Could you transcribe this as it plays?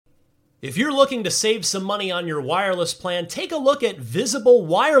If you're looking to save some money on your wireless plan, take a look at Visible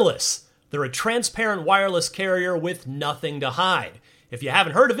Wireless. They're a transparent wireless carrier with nothing to hide. If you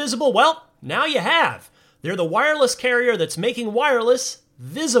haven't heard of Visible, well, now you have. They're the wireless carrier that's making wireless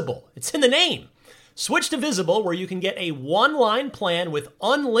visible. It's in the name. Switch to Visible, where you can get a one-line plan with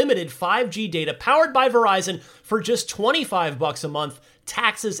unlimited 5G data powered by Verizon for just $25 a month,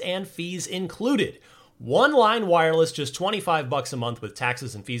 taxes and fees included. One-line wireless, just $25 a month with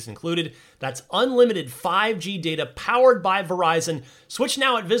taxes and fees included. That's unlimited 5G data powered by Verizon. Switch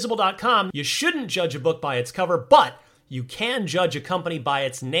now at Visible.com. You shouldn't judge a book by its cover, but you can judge a company by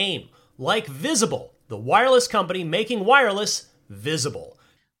its name, like Visible, the wireless company making wireless visible.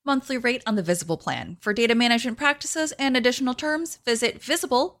 Monthly rate on the Visible plan. For data management practices and additional terms, visit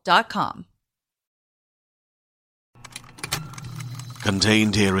Visible.com.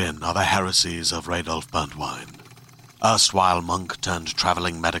 Contained herein are the heresies of Radolf Burntwine, erstwhile monk turned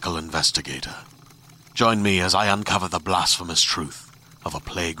traveling medical investigator. Join me as I uncover the blasphemous truth of a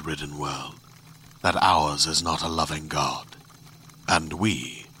plague-ridden world, that ours is not a loving God, and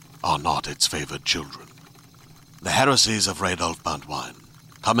we are not its favored children. The heresies of Radolf Burntwine,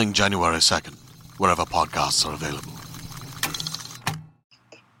 coming January 2nd, wherever podcasts are available.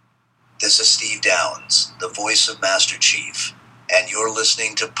 This is Steve Downs, the voice of Master Chief, and you're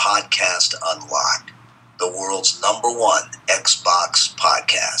listening to Podcast Unlocked, the world's #1 Xbox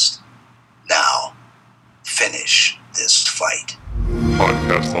podcast. Now, finish this fight.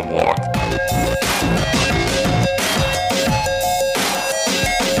 Podcast Unlocked.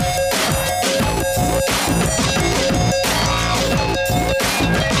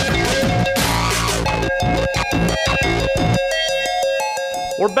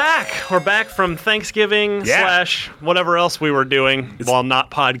 We're back. We're back from Thanksgiving / whatever else we were doing while not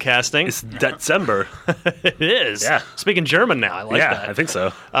podcasting. It's December. It is. Yeah. Speaking German now. I like that. I think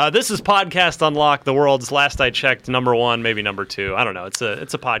so. This is Podcast Unlocked, the world's, last I checked, #1, maybe number 2. I don't know. It's a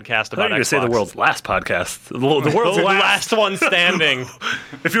podcast about Xbox. I thought you were going to say the world's last podcast. The world's the last one standing.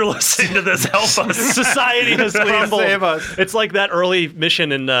 If you're listening to this, help us. Society has crumbled. Save us. It's like that early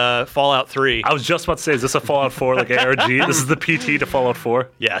mission in Fallout 3. I was just about to say, is this a Fallout 4 like ARG? This is the PT to Fallout 4?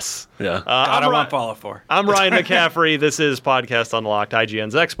 Yes. Yeah. God, I want Fallout 4. I'm Ryan McCaffrey. This is Podcast Unlocked,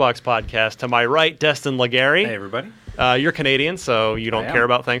 IGN's Xbox podcast. To my right, Destin Legary. Hey, everybody. You're Canadian, so you don't care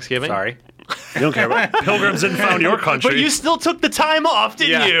about Thanksgiving. Sorry. You don't care about pilgrims and found your country. But you still took the time off,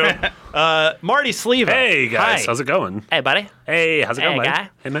 didn't you? Marty Sleva. Hey, guys. Hi. How's it going? Hey, buddy. Hey, how's it going, guy. man?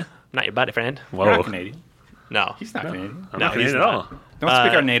 Hey, man. Not your buddy friend. Whoa. You're not Canadian. No. He's not Canadian. I'm No, not he's Canadian at all. Don't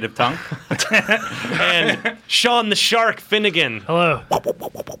speak our native tongue. And Sean the Shark Finnegan. Hello.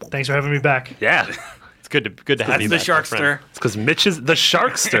 Thanks for having me back. Yeah. It's good to have you That's back. the my friend. Sharkster. It's because Mitch is the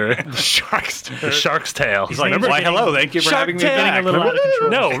Sharkster. The Sharkster. The Shark's Tale. He's Like, like, Why, hello. Thank you for Shark having me Tank. Getting a back. little out of control.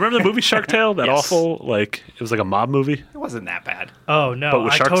 No, remember the movie Shark Tale? That Yes. awful, like, it was like a mob movie? It wasn't that bad. Oh, no. But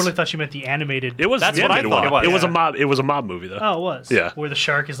with I sharks? totally thought you meant the animated. It was That's the what I animated thought one. it was. It was a mob movie, though. Oh, it was? Yeah. Where the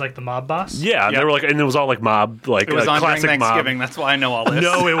shark is like the mob boss? Yeah, and they were like, and it was all like mob, like It was on during classic mob. Thanksgiving. That's why I know all this.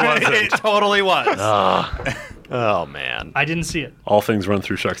 No, it wasn't. It totally was. Oh, man. I didn't see it. All things run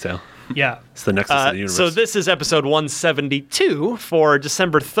through Shark's Tale. Yeah. It's the nexus of the universe. So this is episode 172 for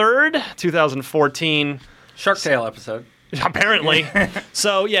December 3rd, 2014. Shark Tale episode. Apparently.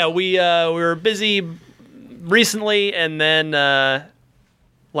 So yeah, we were busy recently, and then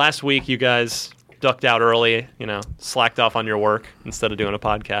last week you guys ducked out early. Slacked off on your work instead of doing a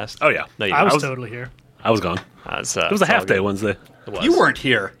podcast. Oh yeah, No, you I was didn't. totally here. I was gone. It was a half day Wednesday. It was. You weren't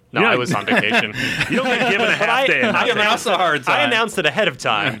here. No, I was on vacation. You don't get given a half day. I Giving us a hard time. I announced it ahead of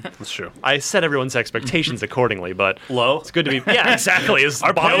time. That's true. I set everyone's expectations accordingly, but Low. it's good to be. Yeah, exactly. It's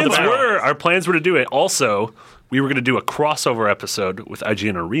Our bottom of the barrel. plans were to do it. Also, we were going to do a crossover episode with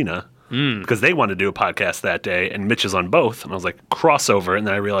IGN Arena because they wanted to do a podcast that day, and Mitch is on both. And I was like, crossover, and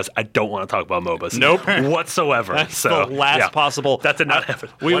then I realized I don't want to talk about MOBAs. Nope. whatsoever. That's So the last yeah. possible. That did not happen.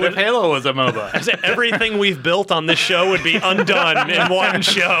 What if Halo was a MOBA? Everything we've built on this show would be undone in one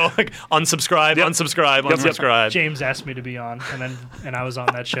show. Like, unsubscribe, unsubscribe. James asked me to be on, and I was on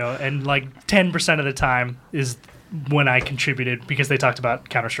that show. And like 10% of the time is when I contributed because they talked about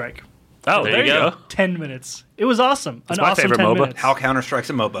Counter-Strike. Oh, there you go. 10 minutes. It was awesome. That's An my awesome favorite 10 MOBA. minutes. How Counter-Strike's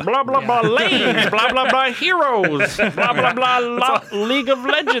a MOBA. Blah, blah, blah, lanes. Blah, blah, blah, heroes. Blah, blah, blah, League of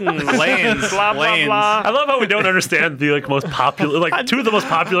Legends. Lanes. Blah, blah, Lanes. blah. I love how we don't understand the most popular, two of the most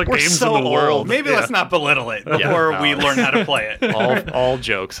popular We're games so in the world. old. Maybe let's not belittle it before we learn how to play it. all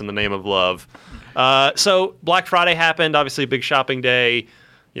jokes in the name of love. So Black Friday happened. Obviously, a big shopping day.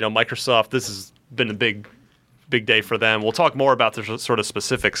 Microsoft. This has been a big day for them. We'll talk more about the sort of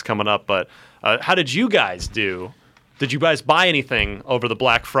specifics coming up. But how did you guys do Did you guys buy anything over the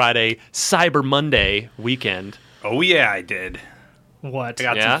Black Friday, Cyber Monday weekend? Oh yeah, I did. What? I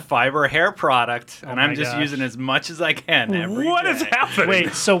got some fiber hair product, and I'm just gosh. using as much as I can every What day. is happening?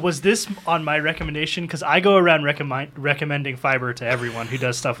 Wait, so was this on my recommendation? Because I go around recommending fiber to everyone who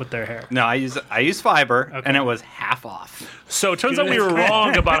does stuff with their hair. No, I use fiber, and it was half off. So it turns out we were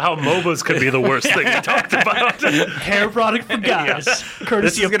wrong about how MOBAs could be the worst thing we talked about. Hair product for guys,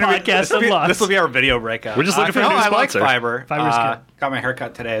 courtesy of Podcast Unlocked. This will be our video breakup. We're just looking for a new I like sponsor. fiber. Fiber's good. Got my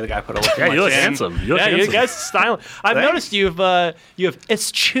haircut today. The guy put a little too Yeah, much you look in. handsome. You look Yeah, you handsome. guys styling. I've Thanks. noticed you have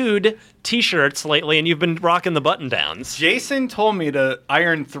eschewed T-shirts lately, and you've been rocking the button downs. Jason told me to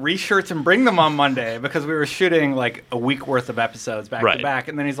iron 3 shirts and bring them on Monday because we were shooting like a week worth of episodes back Right. to back,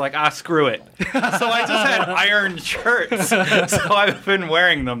 and then he's like, screw it. So I just had ironed shirts. So I've been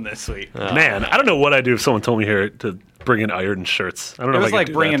wearing them this week. Man, I don't know what I'd do if someone told me here to bring in iron shirts. I don't know It if was I like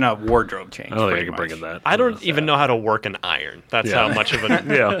could do bringing that. a wardrobe change. I don't think I pretty could bring much. in that. I don't even know how to work an iron. That's Yeah. how much of a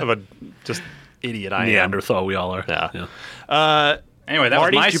Yeah. of a just idiot I am. Neanderthal we all are. Yeah. Anyway, that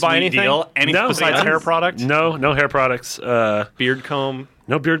Marty, was my did you buy sweet anything? deal. No, besides yeah. hair product? No hair products. Beard comb.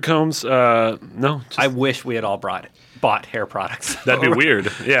 No beard combs. No. Just, I wish we had all bought hair products. that'd be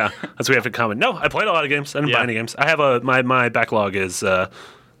weird. Yeah, that's what we have in common. No, I played a lot of games. I didn't Yeah. buy any games. I have my backlog is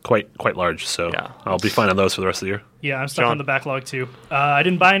quite large, so Yeah. I'll be fine on those for the rest of the year. Yeah, I'm stuck John? on the backlog too. I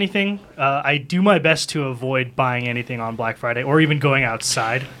didn't buy anything. I do my best to avoid buying anything on Black Friday or even going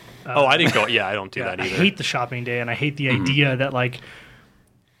outside. Oh, I didn't go. Yeah, I don't do that I either. hate the shopping day, and I hate the idea that like.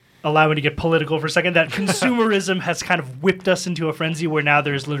 Allow me to get political for a second. That consumerism has kind of whipped us into a frenzy where now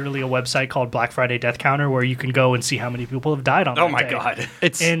there's literally a website called Black Friday Death Counter where you can go and see how many people have died on Oh that my day. god.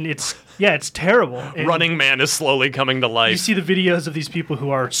 It's And it's terrible. And Running Man is slowly coming to life. You see the videos of these people who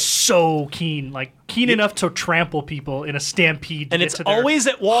are so keen enough to trample people in a stampede. To And get it's to their always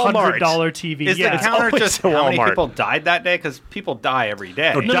at Walmart. $100 TV. Is yeah, the counter always just at how many Walmart. people died that day? Because people die every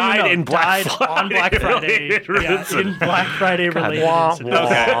day. No, died in Black died Friday. on Black Friday. Yeah, in Black Friday related incidents.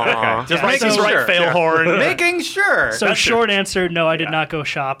 Okay. Just Yeah. right, Making right, sure. Failhorn. Making sure. So short answer, no, I did not go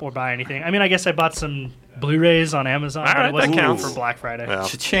shop or buy anything. I mean, I guess I bought some Blu-rays on Amazon, but right, it wasn't that counted counts. for Black Friday. Yeah.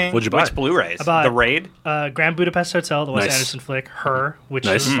 Cha-ching. What'd you buy? Which Blu-rays? I bought- The Raid? Grand Budapest Hotel, the Wes Nice. Anderson flick, Her, which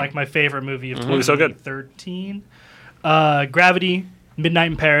Nice. is like my favorite movie of Movie's so good. 2013. Gravity,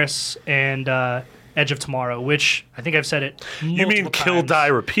 Midnight in Paris, and Edge of Tomorrow, which I think I've said it. You mean multiple Kill, times. Die,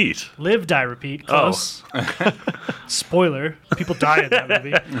 Repeat? Live, Die, Repeat. Oh. Close. Spoiler: people die in that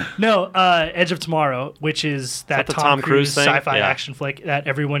movie. No, Edge of Tomorrow, which is that the Tom Cruise thing? sci-fi Yeah. action flick that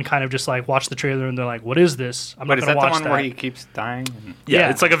everyone kind of just like watched the trailer and they're like, "What is this?" I'm But not is going that to the watch one where he keeps dying? Yeah, Yeah.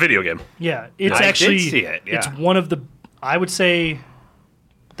 it's like a video game. Yeah, it's I did actually see it, yeah. it's one of the. I would say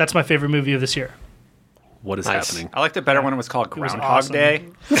that's my favorite movie of this year. What is Nice. happening? I liked it better when it was called was Groundhog awesome. Day.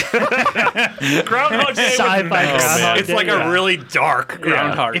 Groundhog Day. Sci-fi Groundhog It's Day. like a really dark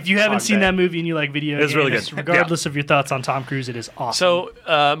Groundhog. If you haven't seen Day. that movie and you like video It's games, really good. regardless of your thoughts on Tom Cruise, it is awesome.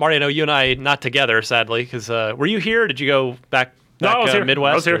 So, Marty, I know you and I not together, sadly, because were you here? Did you go back? No, I was here.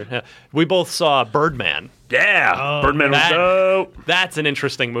 Midwest. I was here. or- yeah. We both saw Birdman. Yeah, Oh, Birdman was that- dope. That's an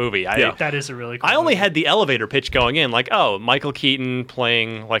interesting movie. Yeah. that is a really cool I only movie. had the elevator pitch going in, like, oh, Michael Keaton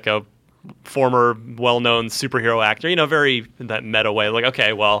playing like a former well-known superhero actor, very in that meta way. Like,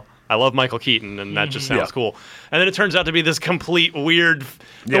 okay, well, I love Michael Keaton, and that just sounds Yeah. cool. And then it turns out to be this complete the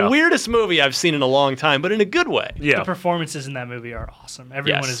Yeah. weirdest movie I've seen in a long time, but in a good way. The Yeah, performances in that movie are awesome.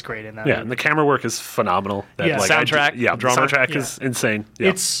 Everyone Yes. is great in that yeah, movie. and the camera work is phenomenal. Yeah. Soundtrack, yeah, the drummer. soundtrack is insane. Yeah.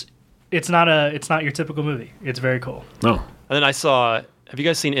 It's not your typical movie. It's very cool. no, And then I saw. Have you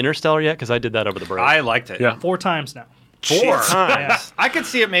guys seen Interstellar yet? Because I did that over the break. I liked it. yeah. 4 times now. 4 times. Yeah. I could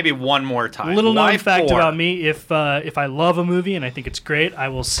see it maybe one more time. Little known Why fact 4? about me: if I love a movie and I think it's great, I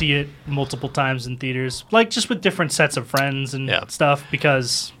will see it multiple times in theaters, like just with different sets of friends and Yeah. stuff,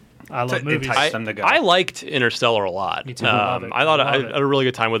 because I love To movies. entice them to go. I liked Interstellar a lot. Me too. Love it. I thought I Love had it. a really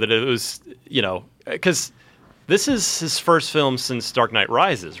good time with it. It was, because this is his first film since Dark Knight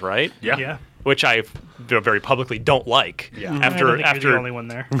Rises, right? yeah. Which I very publicly don't like. Yeah. I don't After think you're the only one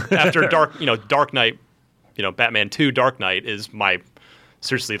there. after Dark Knight, Batman 2 Dark Knight is my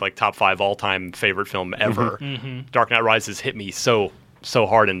seriously like top 5 all-time favorite film ever. Dark Knight Rises hit me so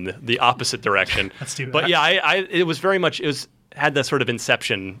hard in the opposite direction. Let's do But that. yeah, it was very much had that sort of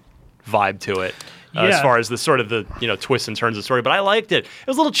Inception vibe to it. As Yeah. far as the sort of the twists and turns of the story, but I liked it. It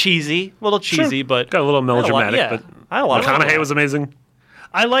was a little cheesy, but Got a little melodramatic, yeah, but I had a lot of fun with McConaughey it. was amazing.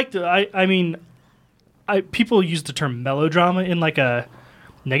 I liked. I mean, people use the term melodrama in like a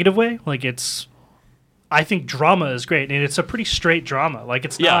negative way. Like I think drama is great, and it's a pretty straight drama. Like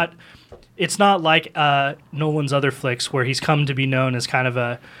it's Yeah. not like Nolan's other flicks where he's come to be known as kind of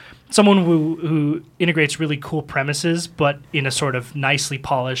a someone who integrates really cool premises, but in a sort of nicely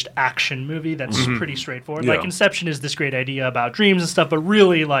polished action movie that's pretty straightforward. Yeah. Like Inception is this great idea about dreams and stuff, but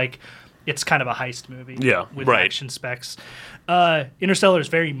really like it's kind of a heist movie. Yeah, with right. action specs. Interstellar is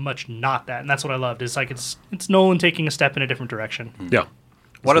very much not that, and that's what I loved. It's like it's Nolan taking a step in a different direction. Yeah.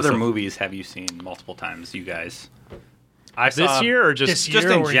 What other movies have you seen multiple times, you guys? I This year or just This year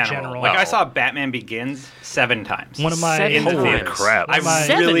just in or general. Like I saw Batman Begins 7 times. One of my in the Holy theaters. crap. I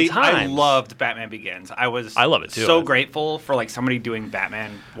Seven I times? loved Batman Begins. I love it too. So grateful for like somebody doing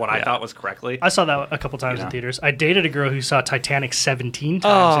Batman what I thought was correctly. I saw that a couple times Yeah. in theaters. I dated a girl who saw Titanic 17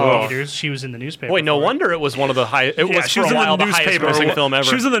 times in theaters. She was in the newspaper. Wait, no for it. wonder it was one of the high. It was she for was a in while the the highest newspaper. grossing film ever.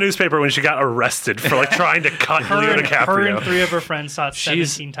 She was in the newspaper when she got arrested for like trying to cut Leo Her DiCaprio. and 3 of her friends saw it 17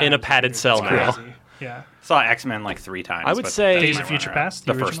 She's times. in a padded cell It's now. crazy. Yeah. Saw X-Men like 3 times. I would but say- that's Days my of Future runner-up. Past?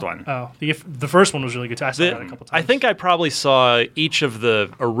 The original? first one. Oh, the first one was really good too. I saw that a couple times. I think I probably saw each of the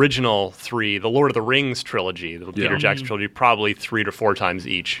original 3, the Lord of the Rings trilogy, the Peter Jackson trilogy, probably 3 to 4 times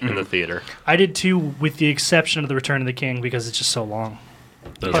each in the theater. I did too, with the exception of The Return of the King, because it's just so long.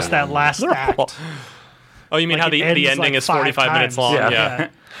 Plus that last act. Oh, you mean Like, how it the ends, ending like, is 45 5 minutes times. long? Yeah. Yeah.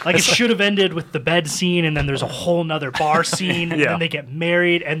 Like it should have ended with the bed scene, and then there's a whole nother bar scene, and Yeah. then they get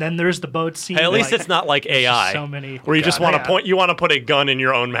married, and then there's the boat scene. Hey, at least like, it's not like AI, so many- where you just God, want to yeah. point. You want to put a gun in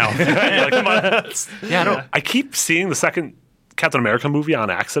your own mouth. You're like, come on. Yeah, I don't. I keep seeing the second Captain America movie on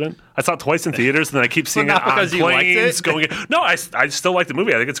accident. I saw it twice in theaters, and then I keep seeing not it on because you liked planes it? going. No, I still like the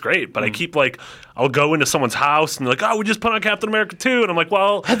movie. I think it's great, but I keep like I'll go into someone's house and they're like, oh, we just put on Captain America 2, and I'm like,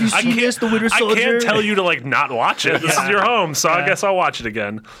 well, Have you seen this, The Winter I Soldier? can't tell you to like not watch it. This is your home, so I guess I'll watch it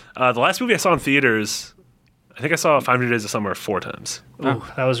again. The last movie I saw in theaters, I think I saw 500 Days of Summer 4 times. Ooh,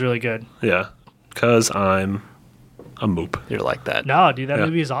 that was really good. Yeah, because I'm a moop. You're like that. No, dude, that Yeah.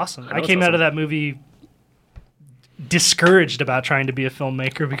 movie is awesome. I it's came out awesome. of that movie discouraged about trying to be a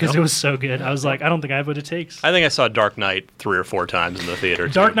filmmaker because it was so good. I was like, I don't think I have what it takes. I think I saw Dark Knight 3 or 4 times in the theater.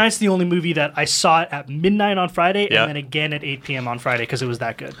 too. Dark Knight's the only movie that I saw it at midnight on Friday Yeah. and then again at 8 p.m. on Friday because it was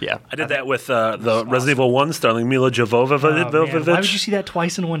that good. Yeah. I did that with the Resident Evil 1 starring Mila Jovovich. Oh, man. Why would you see that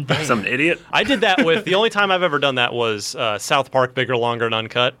twice in one day? Some idiot. I did that with the only time I've ever done that was South Park Bigger, Longer, and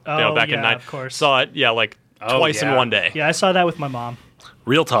Uncut. Oh, back in yeah, night. of course. Saw it, like twice in yeah. one day. Yeah, I saw that with my mom.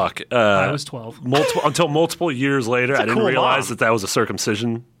 Real talk. I was 12. Until multiple years later, I didn't cool realize mom. that was a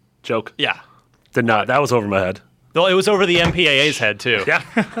circumcision joke. Yeah. Did not. That was over my head. Well, it was over the MPAA's head too. Yeah.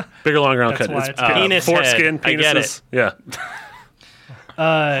 Bigger, longer, That's uncut. why it's Penis foreskin, head. I get penises. Yeah.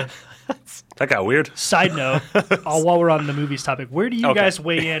 That got weird. Side note, while we're on the movies topic, where do you guys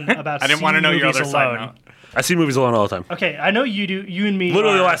weigh in about I didn't want to seeing know your movies other side alone? note. I see movies alone all the time. Okay, I know you do. You and me.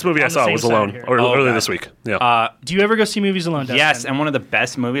 Literally, the are last movie I on the saw same was side Alone here. earlier God. this week. Yeah. Do you ever go see movies alone? Dustin? Yes, and one of the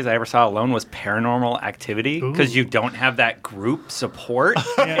best movies I ever saw alone was Paranormal Activity because you don't have that group support.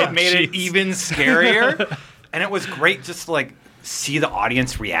 It made it even scarier, and it was great just to like see the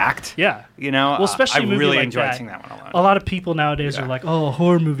audience react. Yeah. You know, Well, especially I a movie really like enjoyed that. seeing that one alone. A lot of people nowadays are like, "Oh,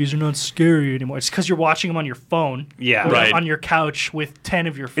 horror movies are not scary anymore." It's because you're watching them on your phone, Yeah. or Right. on your couch with 10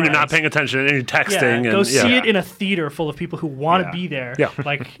 of your And friends. you're not paying attention and you're texting. Yeah, go and, see it in a theater full of people who want to Yeah. be there. Yeah.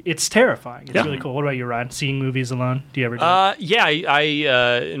 Like it's terrifying. It's Yeah. really cool. What about you, Ryan? Seeing movies alone? Do you ever do? Yeah, I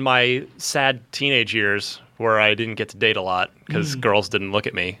in my sad teenage years where I didn't get to date a lot because girls didn't look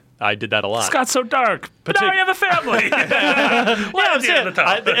at me, I did that a lot. It's got so dark. But now you have a family. Yeah, at the end of the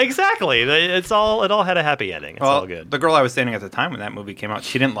tunnel. exactly. It all had a happy ending. It's all good. The girl I was dating at the time when that movie came out,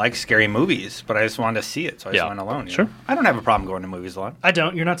 she didn't like scary movies, but I just wanted to see it, so I just Yeah. went alone. Sure. I don't have a problem going to movies alone. I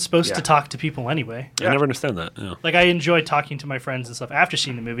don't. You're not supposed Yeah. to talk to people anyway. I never understand that. Yeah. Like I enjoy talking to my friends and stuff after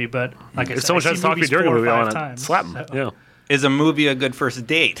seeing the movie, but like I If said, someone I tries see to talk to me movies during a 4 or movie, I 5 want to times. slap them. So- Yeah. Is a movie a good first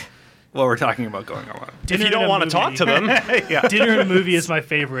date? Well, we're talking about going alone. If Dinner you and don't a want to talk movie. to them, Dinner and a movie is my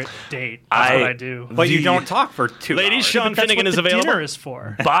favorite date. That's what I do. But you don't talk for 2 ladies, hours. Sean But that's Finnegan what is the available. dinner is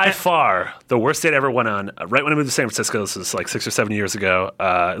for. By far, the worst date I ever went on, right when I moved to San Francisco, this was like 6 or 7 years ago,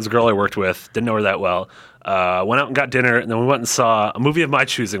 it was a girl I worked with, didn't know her that well. Went out and got dinner, and then we went and saw a movie of my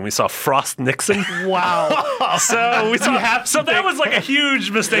choosing. We saw Frost Nixon. Wow. So we saw, have to so that pick- was like a huge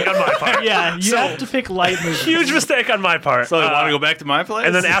mistake on my part. Yeah, you have to pick light movies. Huge mistake on my part. So you want to go back to my place?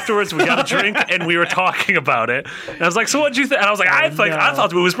 And then afterwards, we got a drink and we were talking about it. And I was like, "So what'd you think?" And I was like, I thought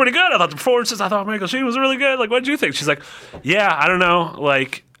the movie was pretty good. I thought the performances, I thought Michael Sheen was really good. Like, what'd you think?" She's like, "Yeah, I don't know.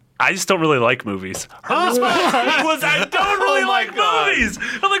 Like, I just don't really like movies." Her response was, "I don't really like movies."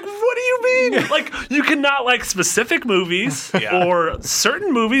 I'm like, "What do you mean? Like, you cannot like specific movies or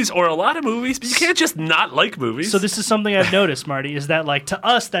certain movies or a lot of movies, but you can't just not like movies." So this is something I've noticed, Marty, is that like to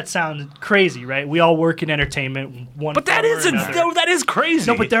us that sounds crazy, right? We all work in entertainment. but that isn't. No, that is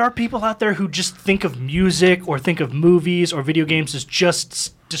crazy. No, but there are people out there who just think of music or think of movies or video games as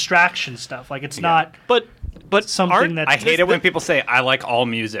just distraction stuff. Like it's not But something that I hate it when people say I like all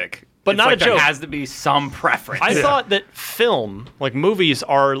music, But It's not like a joke. There has to be some preference. I thought that film, like movies,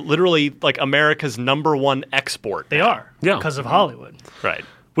 are literally like America's #1 export. they are Yeah. because of Hollywood. Right.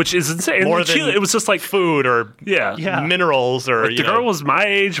 Which is insane. More And than it was just like food or yeah. Yeah. minerals or Like the girl was my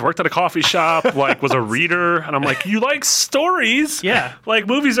age, worked at a coffee shop, like was a reader, and I'm like, you like stories? Yeah. Like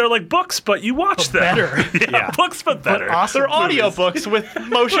movies are like books, but you watch them better. yeah, books but better. awesome. They're movies. audiobooks with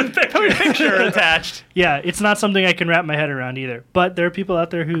motion picture attached. Yeah, it's not something I can wrap my head around either. But there are people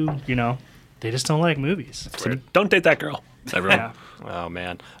out there who, they just don't like movies. So don't date that girl, everyone. Yeah. Oh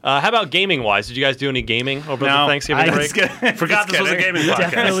man. How about gaming wise? Did you guys do any gaming over the No, Thanksgiving I break? Forgot this was a gaming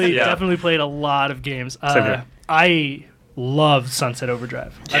podcast. Definitely played a lot of games. Same here. I love Sunset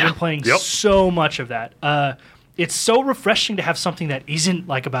Overdrive. I've been playing Yep. so much of that. It's so refreshing to have something that isn't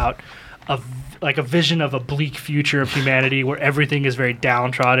like about a vision of a bleak future of humanity where everything is very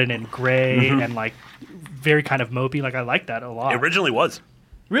downtrodden and gray and like very kind of mopey. Like I like that a lot. It originally was.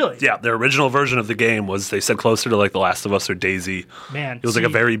 Really? Yeah, the original version of the game was, they said, closer to like The Last of Us or DayZ. Man, It was like a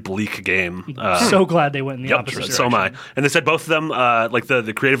very bleak game. so glad they went in the Yep, opposite direction. so am I. And they said both of them, like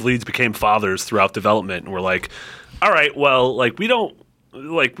the creative leads became fathers throughout development, and we're like, all right, well, like we don't,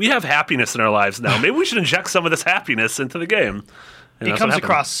 like we have happiness in our lives now. Maybe we should inject some of this happiness into the game. And It that's comes what happened.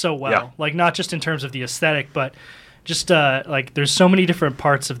 across so well. Yeah. Like not just in terms of the aesthetic, but just like there's so many different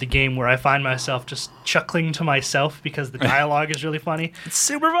parts of the game where I find myself just chuckling to myself because the dialogue is really funny. It's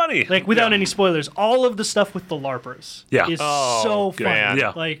super funny. Like without any spoilers, all of the stuff with the LARPers Yeah. is so fun. man.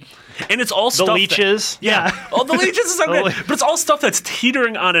 Yeah. Like And it's all The stuff that- leeches. yeah. Oh, the leeches is so good, but it's all stuff that's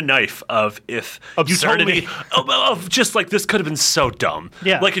teetering on a knife of if Absurdity. you told me of just like this could have been so dumb.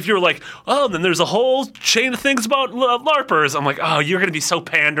 Yeah. Like if you were like, oh, then there's a whole chain of things about LARPers. I'm like, oh, you're gonna be so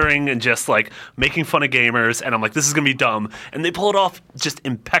pandering and just like making fun of gamers, and I'm like, this is gonna be dumb, and they pull it off just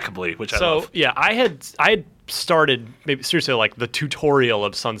impeccably, which I So love. yeah, I had started maybe seriously like the tutorial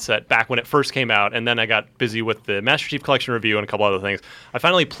of Sunset back when it first came out, and then I got busy with the Master Chief Collection review and a couple other things. I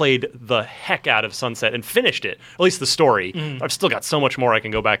finally played the heck out of Sunset and finished it, at least the story. I've still got so much more I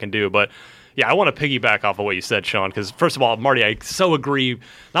can go back and do, but yeah, I want to piggyback off of what you said, Sean, because first of all, Marty, I so agree.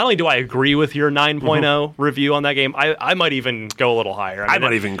 Not only do I agree with your 9.0 review on that game, I might even go a little higher. I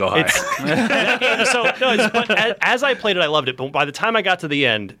might even go higher. But as I played it, I loved it. But by the time I got to the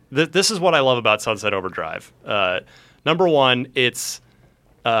end, this is what I love about Sunset Overdrive. Number one, it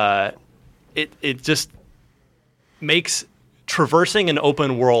just makes traversing an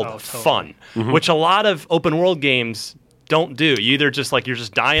open world fun, which a lot of open world games don't do. You either just like you're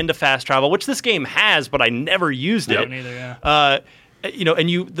just dying to fast travel, which this game has, but I never used it. Neither, yeah.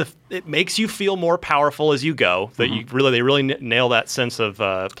 And it makes you feel more powerful as you go. That they really nail that sense of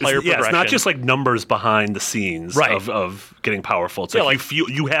player progression. Yeah, it's not just like numbers behind the scenes Right. of getting powerful. It's Yeah, like like-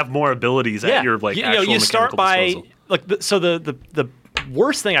 you have more abilities at your like actual you start mechanical by disposal. like the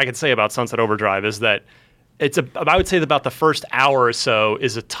worst thing I could say about Sunset Overdrive is that I would say that about the first hour or so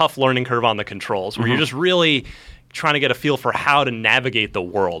is a tough learning curve on the controls where you're just really trying to get a feel for how to navigate the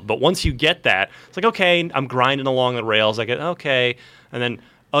world. But once you get that, it's like, okay, I'm grinding along the rails. I get, okay. And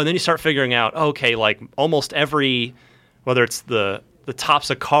then you start figuring out, okay, like almost every, whether it's the tops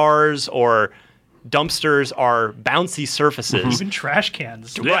of cars or dumpsters are bouncy surfaces. Even trash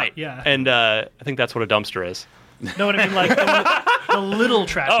cans. Right. Yeah. And I think that's what a dumpster is. Know what I mean? Like the little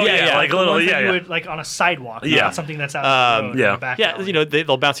trash. Oh, cans. yeah, like the little- ones that yeah, you yeah. would, like on a sidewalk, Yeah. not something that's out in the road, yeah. in the back Yeah, alley.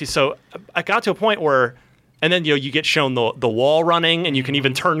 they'll bounce you. So I got to a point where, and then you get shown the wall running, and you can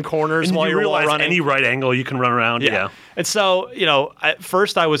even turn corners And while you you're wall realize running. any right angle you can run around. Yeah. And so, at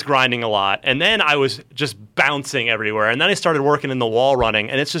first I was grinding a lot, and then I was just bouncing everywhere. And then I started working in the wall running,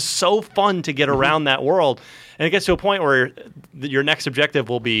 and it's just so fun to get around that world. And it gets to a point where your next objective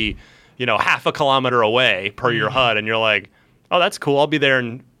will be, half a kilometer away per your HUD, and you're like, oh, that's cool. I'll be there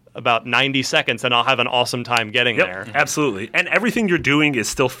in about 90 seconds, and I'll have an awesome time getting there. Absolutely. And everything you're doing is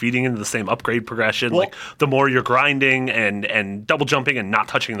still feeding into the same upgrade progression. Well- like the more you're grinding and double jumping and not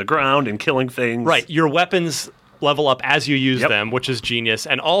touching the ground and killing things. Right. Your weapons level up as you use Yep. them, which is genius.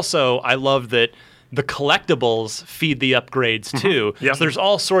 And also, I love that the collectibles feed the upgrades too. Yep. So there's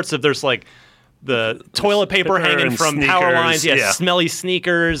all sorts of, there's like the toilet paper Slipper hanging and from power sneakers, lines, yeah. smelly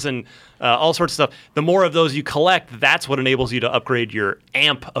sneakers and all sorts of stuff. The more of those you collect, that's what enables you to upgrade your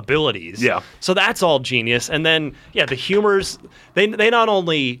amp abilities. Yeah. So that's all genius. And then, the humors, they not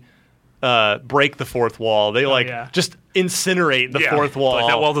only break the fourth wall, they just incinerate the Yeah. fourth wall. Like,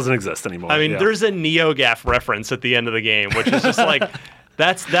 that wall doesn't exist anymore. I mean, Yeah. there's a NeoGAF reference at the end of the game, which is just like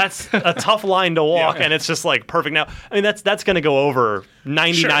that's a tough line to walk, Yeah. and it's just like perfect. Now, I mean, that's going to go over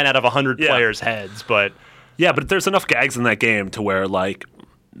 99 Sure. out of 100 Yeah. players' heads, but Yeah, but there's enough gags in that game to where like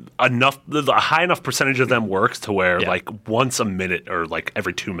a high enough percentage of them works to where like once a minute or like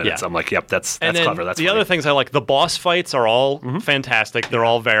every 2 minutes, I'm like, yep, that's clever. That's the funny. other things I like. The boss fights are all fantastic. They're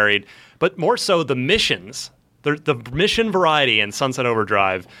all varied, but more so the missions. The mission variety in Sunset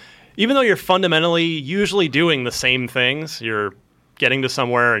Overdrive, even though you're fundamentally usually doing the same things, you're getting to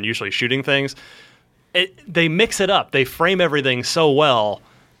somewhere and usually shooting things, they mix it up. They frame everything so well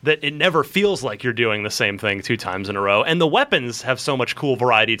that it never feels like you're doing the same thing 2 times in a row. And the weapons have so much cool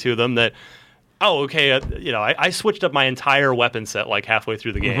variety to them that, I switched up my entire weapon set like halfway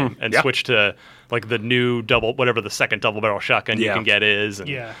through the game and switched to like the new whatever the second double barrel shotgun you can get is. And,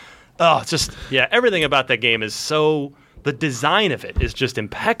 it's just, everything about that game is so, the design of it is just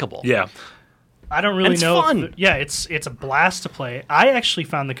impeccable. Yeah. I don't really know. Fun. It's a blast to play. I actually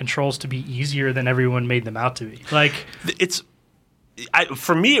found the controls to be easier than everyone made them out to be. Like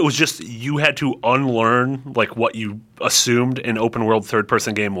for me, it was just you had to unlearn like what you assumed an open world third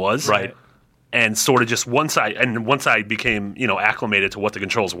person game was, right? And sort of just once I became acclimated to what the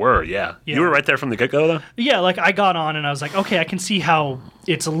controls were, you were right there from the get go though. Yeah, like I got on and I was like, okay, I can see how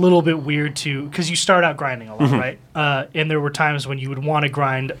it's a little bit weird because you start out grinding a lot, right? And there were times when you would want to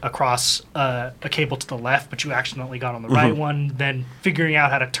grind across a cable to the left, but you accidentally got on the right one. Then figuring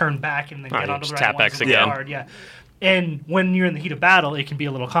out how to turn back and then get onto the right one. Tap X again. Hard, And when you're in the heat of battle, it can be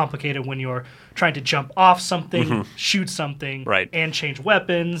a little complicated when you're trying to jump off something, shoot something, and change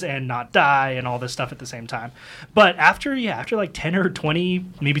weapons and not die and all this stuff at the same time. But after like 10 or 20,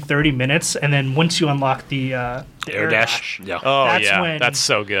 maybe 30 minutes, and then once you unlock the air dash, that's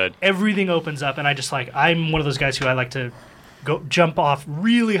so good. Everything opens up, and I'm one of those guys who I like to go jump off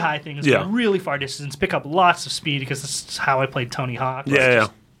really high things, go really far distance, pick up lots of speed because that's how I played Tony Hawk.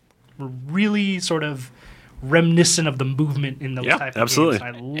 Really sort of reminiscent of the movement in those type of games. I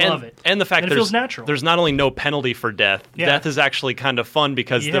love it. And the fact that it feels natural. There's not only no penalty for death, death is actually kind of fun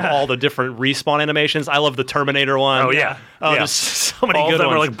because of all the different respawn animations. I love the Terminator one. There's so many all good of them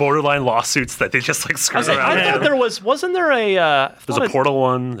ones. are like borderline lawsuits that they just like screw around. I thought wasn't there a... there's a Portal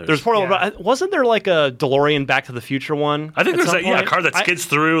one. There's Portal, but wasn't there like a DeLorean Back to the Future one? I think there's a car that skids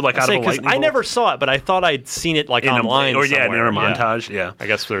through like out of a lightning bolt. I never saw it, but I thought I'd seen it like online in somewhere. a montage. Yeah. I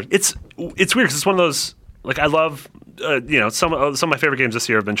guess there's... It's weird because it's one of those... Like I love, some of my favorite games this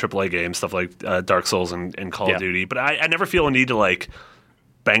year have been AAA games, stuff like Dark Souls and Call of Duty. But I never feel a need to like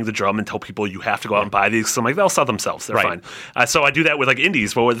bang the drum and tell people you have to go out and buy these. Because I'm like, they'll sell themselves. They're fine. So I do that with like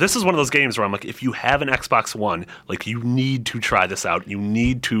indies. But this is one of those games where I'm like, if you have an Xbox One, like you need to try this out. You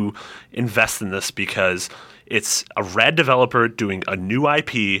need to invest in this because it's a rad developer doing a new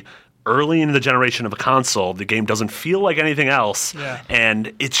IP. Early in the generation of a console, the game doesn't feel like anything else,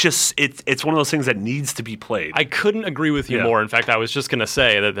 and it's just it's one of those things that needs to be played. I couldn't agree with you more. In fact, I was just going to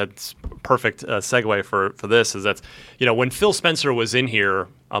say that's perfect segue for this. Is that's when Phil Spencer was in here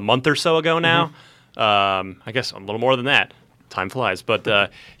a month or so ago now, I guess a little more than that. Time flies, but I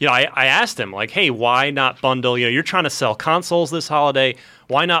asked him like, hey, why not bundle? You're trying to sell consoles this holiday.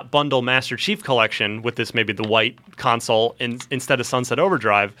 Why not bundle Master Chief Collection with this maybe the white console instead of Sunset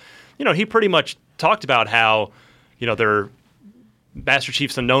Overdrive? He pretty much talked about how, their Master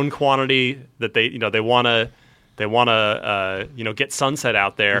Chief's a known quantity that they want to get Sunset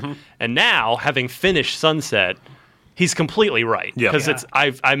out there, and now having finished Sunset, he's completely right because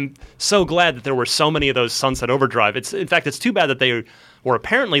I'm so glad that there were so many of those Sunset Overdrive. In fact, it's too bad that they were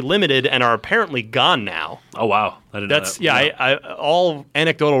apparently limited and are apparently gone now. Oh wow, I didn't know that. I all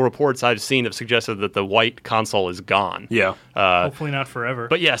anecdotal reports I've seen have suggested that the white console is gone. Hopefully not forever.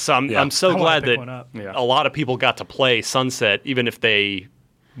 But yes, I'm so glad that a lot of people got to play Sunset, even if they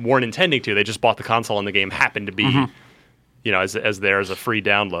weren't intending to. They just bought the console and the game happened to be, as there as a free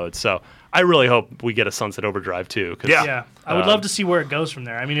download. So I really hope we get a Sunset Overdrive too. I would love to see where it goes from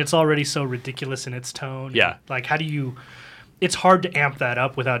there. I mean, it's already so ridiculous in its tone. Like, how do you? It's hard to amp that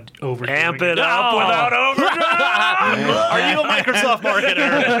up without overdoing it. Amp it up without overdrive. Are you a Microsoft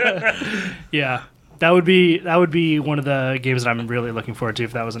marketer? That would be one of the games that I'm really looking forward to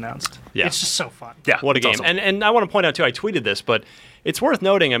if that was announced. It's just so fun. What a game. Awesome. And I want to point out too, I tweeted this, but it's worth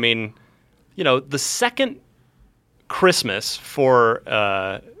noting, I mean, the second Christmas for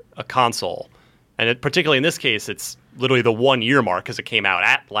a console, and particularly in this case, it's literally the 1 year mark because it came out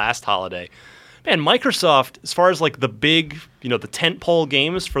at last holiday. Man, Microsoft, as far as like the big, the tentpole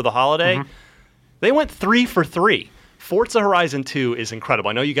games for the holiday, they went 3 for 3. Forza Horizon 2 is incredible.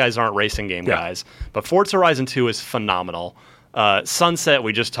 I know you guys aren't racing game guys, but Forza Horizon 2 is phenomenal. Sunset,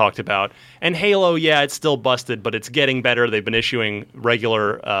 we just talked about. And Halo, yeah, it's still busted, but it's getting better. They've been issuing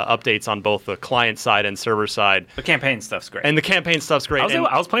regular updates on both the client side and server side. The campaign stuff's great. And the campaign stuff's great.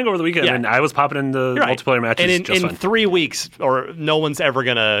 I was playing over the weekend, Yeah. and I was popping in the multiplayer matches And just in fine. 3 weeks, or no one's ever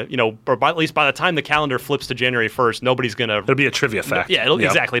going to, or at least by the time the calendar flips to January 1st, nobody's going to... It'll be a trivia fact. Yeah,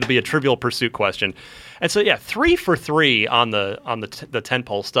 exactly. It'll be a Trivial Pursuit question. And so, yeah, 3 for 3 on the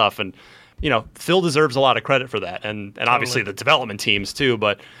tentpole stuff. And, Phil deserves a lot of credit for that. And obviously the development teams, too.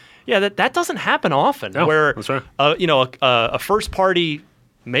 But, yeah, that doesn't happen often. No, where, that's right. a first-party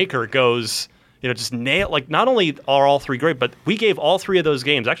maker goes... just nail, not only are all 3 great, but we gave all 3 of those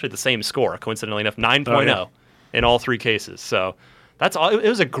games actually the same score, coincidentally enough, 9.0 in all 3 cases. So that's all. It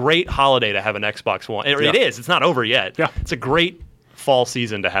was a great holiday to have an Xbox One. It is. It's not over yet. Yeah. It's a great fall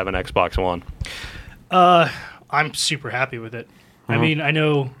season to have an Xbox One. I'm super happy with it. I mean, I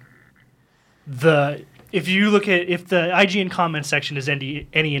know if you look at if the IGN comment section is any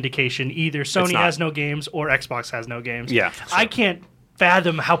indication, either Sony not. has no games or Xbox has no games. Yeah, I can't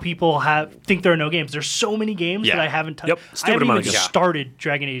fathom how people think there are no games. There's so many games Yeah. that I haven't touched. Yep, I stupid haven't amount even of games. started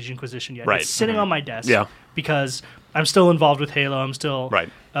Dragon Age Inquisition yet. Right. It's sitting on my desk. Yeah. Because I'm still involved with Halo. I'm still Right.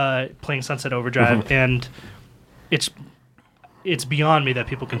 playing Sunset Overdrive, and it's beyond me that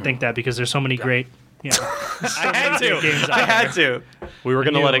people can think that because there's so many great. I had to. Games I out had there. to. We were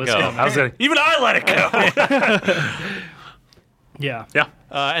going to knew let it it was go. coming. Even I let it go. Yeah. Yeah.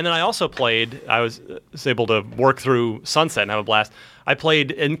 And then I also played, I was able to work through Sunset and have a blast. I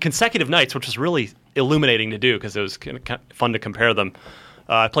played in consecutive nights, which was really illuminating to do because it was kind of fun to compare them.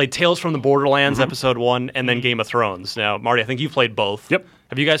 I played Tales from the Borderlands Episode 1 and then Game of Thrones. Now, Marty, I think you've played both. Yep.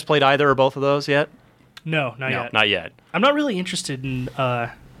 Have you guys played either or both of those yet? No, not yet. Not yet. I'm not really interested in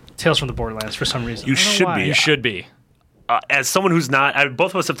Tales from the Borderlands for some reason. You I don't know should why. be. You should be. As someone who's not,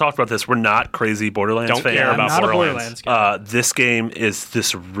 both of us have talked about this, we're not crazy Borderlands Don't fans. care I'm about not a Borderlands. Borderlands guy. This game is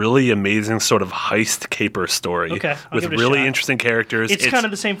this really amazing sort of heist caper story Okay, I'll with give it a really shot. interesting characters. It's kind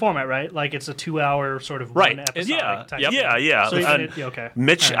of the same format, right? Like it's a 2-hour sort of Right. one episode. yeah, type yeah, thing. yeah. So even okay.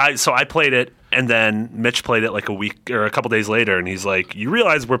 Mitch, All right. so I played it, and then Mitch played it like a week or a couple days later, and he's like, "You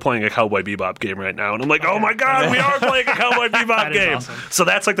realize we're playing a Cowboy Bebop game right now?" And I'm like, "Oh my god, we are playing a Cowboy Bebop That is game!" awesome. So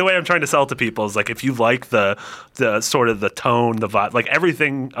that's like the way I'm trying to sell it to people is like, if you like the sort of the tone, the vibe, like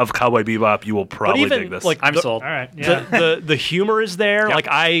everything of Cowboy Bebop, you will probably even, dig this. like, I'm the- sold. All right. Yeah. The humor is there. Yeah. Like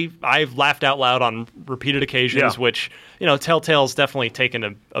I've laughed out loud on repeated occasions, Yeah. which Telltale's definitely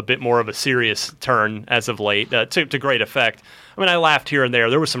taken a bit more of a serious turn as of late to great effect. I mean, I laughed here and there.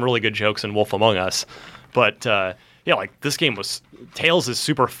 There was some really good jokes in Wolf Among Us, but like this game was Tales is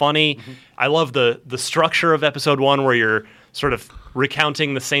super funny. I love the structure of episode 1 where you're sort of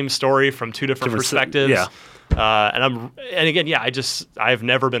recounting the same story from 2 different perspectives. yeah. And again, I've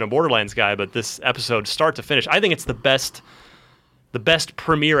never been a Borderlands guy, but this episode, start to finish, I think it's the best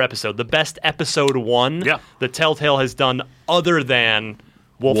premiere episode, the best episode 1 that Telltale has done, other than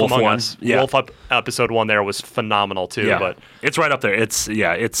Wolf Among 1, Us. yeah. Episode 1 there was phenomenal too. Yeah, But it's right up there. It's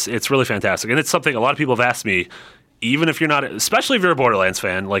really fantastic, and it's something a lot of people have asked me. Even if you're not, especially if you're a Borderlands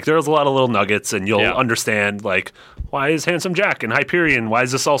fan, like there's a lot of little nuggets, and you'll understand like why is Handsome Jack and Hyperion? Why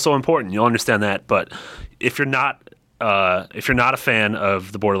is this all so important? You'll understand that. But if you're not a fan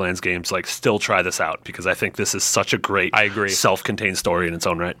of the Borderlands games, like still try this out because I think this is such a great, I agree, self-contained story in its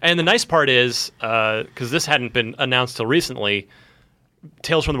own right. And the nice part is because this hadn't been announced till recently,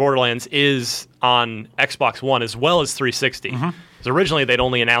 Tales from the Borderlands is on Xbox One as well as 360. Because originally they'd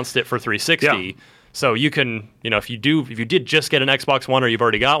only announced it for 360. Yeah. So you can, if you did just get an Xbox One or you've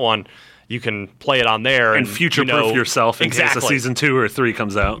already got one, you can play it on there And future-proof yourself in case a season 2 or 3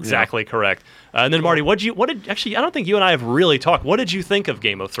 comes out. Exactly, correct. And then Marty, actually, I don't think you and I have really talked. What did you think of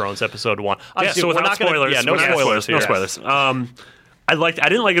Game of Thrones episode 1? Yeah, Obviously, so we're without not gonna- spoilers. Yeah, no spoilers. No here. spoilers. I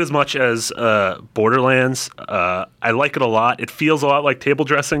didn't like it as much as Borderlands. I like it a lot. It feels a lot like table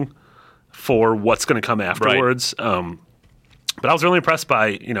dressing for what's going to come afterwards. But I was really impressed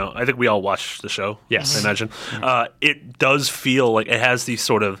by, I think we all watched the show. Yes. I imagine. It does feel like it has these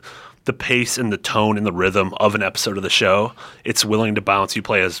sort of the pace and the tone and the rhythm of an episode of the show. It's willing to bounce. You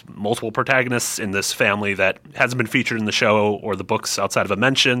play as multiple protagonists in this family that hasn't been featured in the show or the books outside of a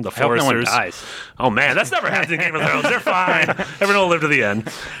mention. The I hope no one Foresters. dies. Oh man, that's never happened in Game of Thrones. They're fine. Everyone will live to the end.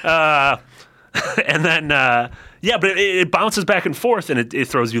 And then, but it bounces back and forth, and it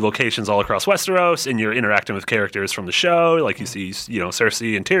throws you locations all across Westeros, and you're interacting with characters from the show, like you see,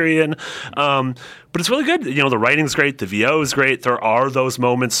 Cersei and Tyrion. But it's really good. The writing's great, the VO is great. There are those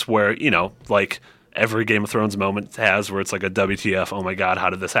moments where, like every Game of Thrones moment has, where it's like a WTF, oh my god, how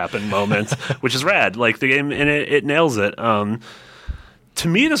did this happen moment, which is rad. Like the game, and it nails it. To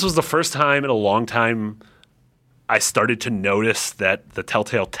me, this was the first time in a long time I started to notice that the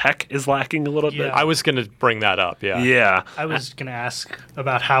Telltale tech is lacking a little bit. I was going to bring that up. Yeah. Yeah. I was going to ask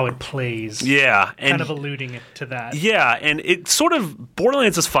about how it plays. Yeah. And Kind of alluding it to that. yeah, and it sort of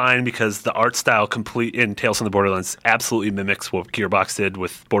Borderlands is fine because the art style in Tales from the Borderlands absolutely mimics what Gearbox did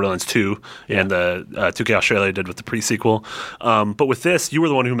with Borderlands 2 and the 2K Australia did with the pre-sequel. But with this, you were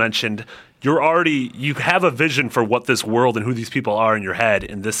the one who mentioned you have a vision for what this world and who these people are in your head,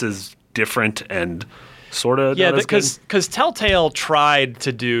 and this is different and sort of because Telltale tried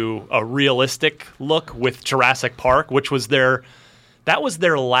to do a realistic look with Jurassic Park, which was their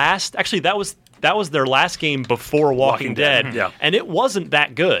last game before Walking Dead. Yeah. And it wasn't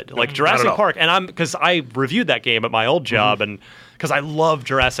that good. Like Jurassic Park, and because I reviewed that game at my old job, and because I love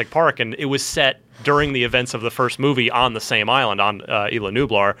Jurassic Park, and it was set during the events of the first movie on the same island on Isla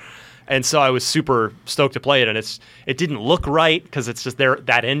Nublar. And so I was super stoked to play it, and it didn't look right because it's just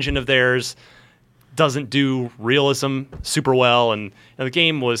that engine of theirs doesn't do realism super well, and the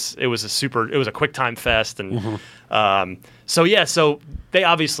game was a quick time fest, and so they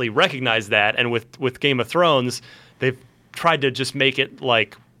obviously recognized that, and with Game of Thrones, they've tried to just make it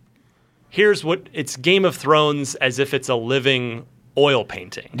like it's Game of Thrones as if it's a living oil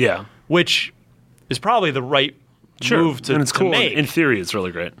painting, which is probably the right move to and it's cool. Make. In theory, it's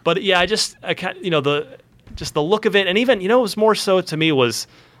really great. But I the look of it, and even what was more so to me was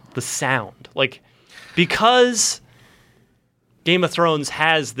the sound, like. Because Game of Thrones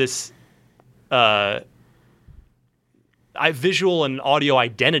has this visual and audio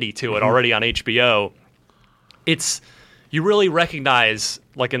identity to it already on HBO, you really recognize,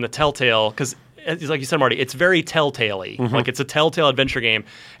 like in the Telltale, because like you said, Marty, it's very Telltale-y. Like it's a Telltale adventure game.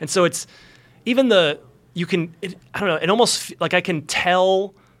 And so it's even I don't know, it almost, like I can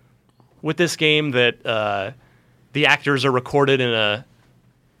tell with this game that the actors are recorded in a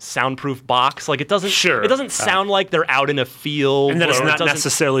soundproof box. Like it doesn't sound like they're out in a field, and then it's not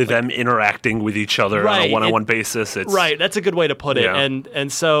necessarily them interacting with each other on a one-on-one basis. It's right. That's a good way to put it.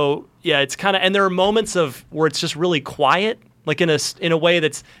 And so it's kind of, and there are moments where it's just really quiet, like in a way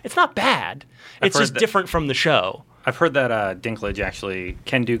it's not bad. It's just different from the show. I've heard that Dinklage actually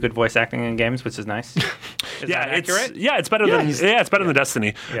can do good voice acting in games, which is nice. Is that accurate? It's better than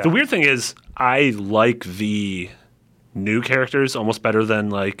Destiny. Yeah. The weird thing is, I like the new characters almost better than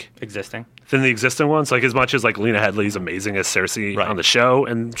the existing ones. Like as much as like Lena Headey's amazing as Cersei on the show,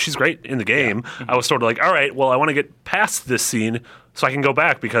 and she's great in the game. I was sort of like, all right, well, I want to get past this scene so I can go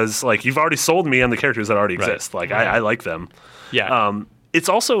back because like you've already sold me on the characters that already exist. Like I like them. Yeah. It's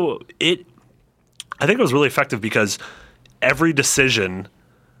also I think it was really effective because every decision.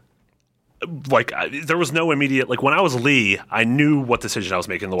 Like there was no immediate, like when I was Lee, I knew what decision I was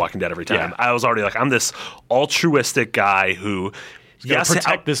making in The Walking Dead every time. I was already like, I'm this altruistic guy who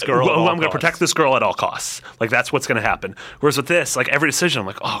protect this girl. I'm going to protect this girl at all costs. Like that's what's going to happen. Whereas with this, like every decision, I'm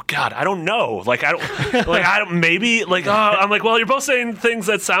like, oh God, I don't know. Like I don't maybe like I'm like, well, you're both saying things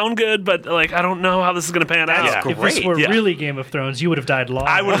that sound good, but like I don't know how this is going to pan out. If this were really Game of Thrones, you would have died long.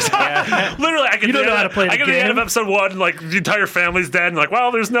 I would have. Literally, I don't know how to play the game. I get to the end of episode 1, like the entire family's dead, and like,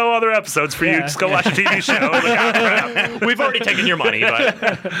 well, there's no other episodes for you. Just go watch a TV show. Like, crap. We've already taken your money,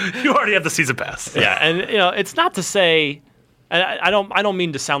 but you already have the season pass. Yeah, and it's not to say. I don't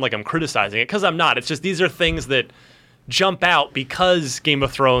mean to sound like I'm criticizing it, because I'm not. It's just these are things that jump out because Game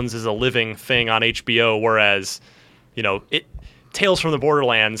of Thrones is a living thing on HBO, whereas, Tales from the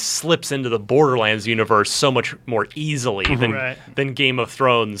Borderlands slips into the Borderlands universe so much more easily than Game of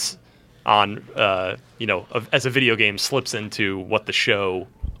Thrones on, as a video game slips into what the show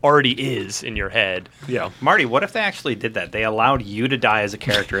already is in your head. Yeah. Marty, what if they actually did that? They allowed you to die as a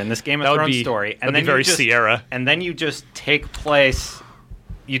character in this Game of Thrones story, and then very Sierra. And then you just take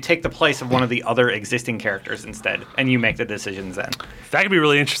the place of one of the other existing characters instead, and you make the decisions then. That could be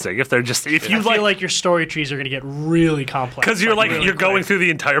really interesting if they're just I feel like your story trees are going to get really complex because you're you're going through the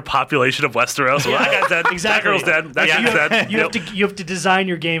entire population of Westeros. Well, that guy's dead. Exactly. That girl's dead. That kid's dead. You have to design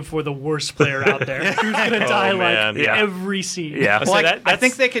your game for the worst player out there who's going to die every scene. Yeah. Well, I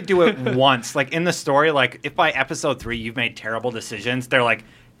think they could do it once, like in the story. Like if by episode 3 you've made terrible decisions, they're like,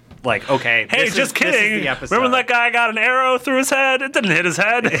 okay, hey, just kidding. Remember when that guy got an arrow through his head? It didn't hit his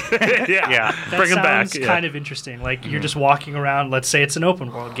head. Bring him back. That sounds kind of interesting. Like you're just walking around. Let's say it's an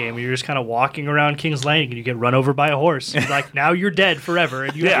open world game where you're just kind of walking around King's Landing and you get run over by a horse. And like now you're dead forever,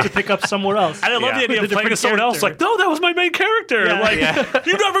 and you have to pick up somewhere else. And I love the idea of playing as someone else. Like, no, that was my main character.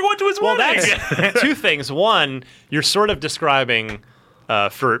 You never went to his wedding. That's two things. One, you're sort of describing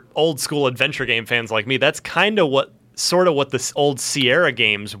for old school adventure game fans like me. That's kind of what the old Sierra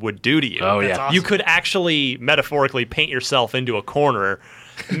games would do to you. Oh, yeah. Awesome. You could actually metaphorically paint yourself into a corner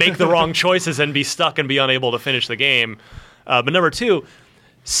make the wrong choices and be stuck and be unable to finish the game. But number 2,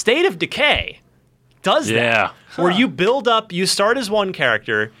 State of Decay does that. Where you build up, you start as one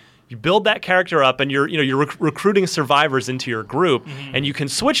character, you build that character up, and you're recruiting survivors into your group, and you can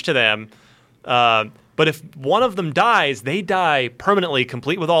switch to them. But if one of them dies, they die permanently,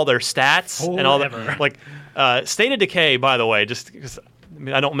 complete with all their stats and all that. Like State of Decay, by the way, just because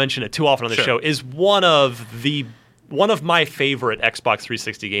I don't mention it too often on the show, is one of my favorite Xbox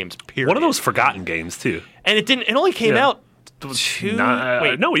 360 games. Period. One of those forgotten games too. And it only came out it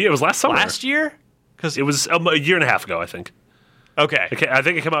was last summer. Last year? Because it was a year and a half ago, I think. Okay. I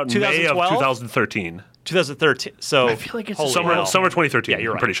think it came out in May of 2013. 2013. So I feel like it's summer 2013. Yeah,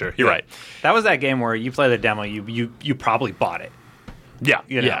 you're right. I'm pretty sure. You're right. That was that game where you play the demo, you probably bought it. Yeah.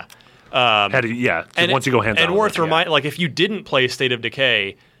 You know? Yeah. Once you go hands on. And worth reminding, like if you didn't play State of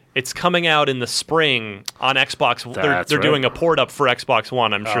Decay, it's coming out in the spring on Xbox. They're doing a port up for Xbox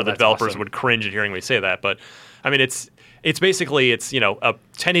One. I'm sure the developers would cringe at hearing me say that, but I mean it's basically a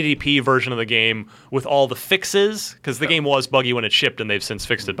 1080p version of the game with all the fixes, because the game was buggy when it shipped and they've since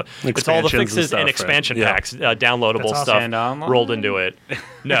fixed it. But it's all the fixes and expansion packs, downloadable stuff rolled into it.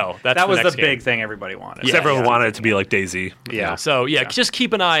 No, that was the game. Big thing everybody wanted. Yeah, everyone wanted it to be like DayZ. Yeah. So just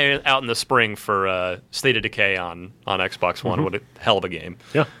keep an eye out in the spring for State of Decay on Xbox One. What a hell of a game.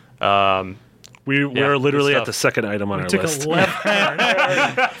 Yeah. We're literally good at the second item on our Took list. a left turn.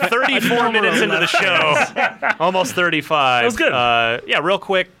 34 minutes into the show. Almost 35. That was good. Real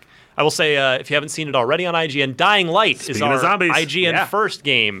quick. I will say, if you haven't seen it already on IGN, Dying Light is our IGN first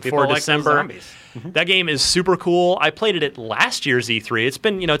game for December. That game is super cool. I played it at last year's E3.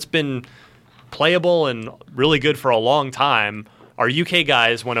 It's been playable and really good for a long time. Our UK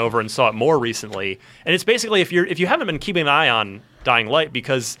guys went over and saw it more recently, and it's basically if you haven't been keeping an eye on Dying Light,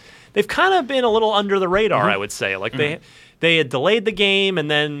 because they've kind of been a little under the radar, I would say. Like they had delayed the game,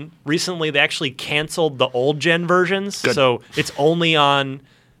 and then recently they actually canceled the old gen versions, so it's only on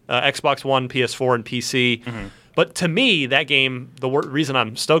Xbox One, PS4, and PC. But to me, that game, the reason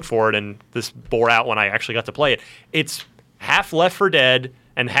I'm stoked for it, and this bore out when I actually got to play it, it's half Left 4 Dead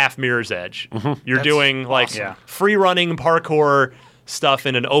and half Mirror's Edge. You're doing free running parkour stuff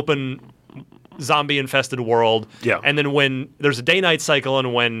in an open zombie infested world. Yeah. And then when there's a day-night cycle,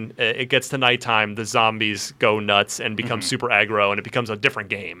 and when it gets to nighttime, the zombies go nuts and become super aggro, and it becomes a different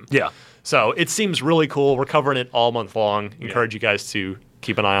game. Yeah. So it seems really cool. We're covering it all month long. Encourage you guys to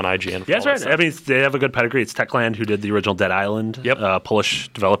keep an eye on IGN. Yeah, that's right. I mean, they have a good pedigree. It's Techland, who did the original Dead Island. Yep. Polish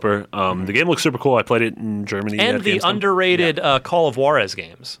developer. The game looks super cool. I played it in Germany. And the underrated Call of Juarez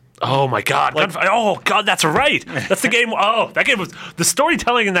games. Oh my God! That's right. That's the game. Oh, that game was the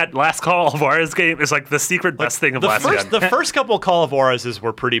storytelling in that last Call of Juarez game is like the secret best thing of last gen. The first couple of Call of Juarez's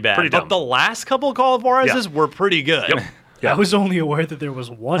were pretty bad, but the last couple of Call of Juarez's were pretty good. Yep. Yeah. I was only aware that there was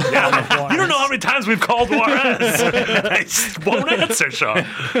one. You don't know how many times we've called Juarez. They won't answer, Sean.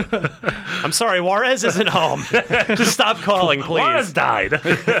 I'm sorry, Juarez isn't home. Just stop calling, please. Juarez died.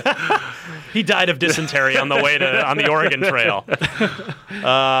 He died of dysentery on the way on the Oregon Trail.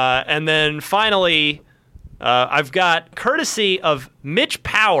 And then finally, I've got, courtesy of Mitch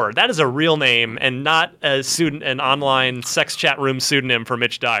Power. That is a real name and not an online sex chat room pseudonym for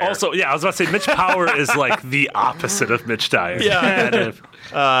Mitch Dyer. Also, I was about to say Mitch Power is like the opposite of Mitch Dyer. Yeah.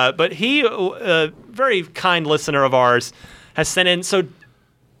 But he, a very kind listener of ours, has sent in. So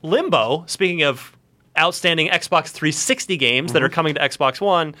Limbo, speaking of outstanding Xbox 360 games that are coming to Xbox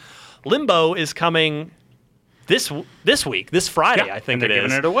One, Limbo is coming this week, this Friday, I think they're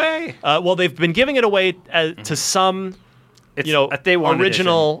giving it away. Well, they've been giving it away to some, a day one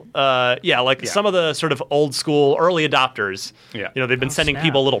original, some of the sort of old school early adopters. Yeah, they've been sending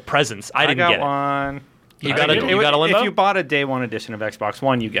people little presents. I didn't get one. You got a Limbo? If you bought a day one edition of Xbox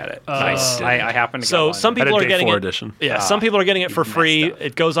One, you get it. Nice. I happen to get one. So some people are getting it. Edition. Yeah, some people are getting it for free.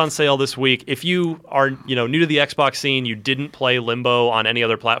 It goes on sale this week. If you are new to the Xbox scene, you didn't play Limbo on any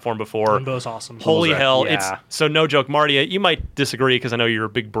other platform before. Limbo's awesome. Holy hell! Yeah. It's so no joke, Marty. You might disagree because I know you're a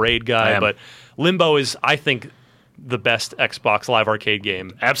big Braid guy, but Limbo is, I think, the best Xbox Live Arcade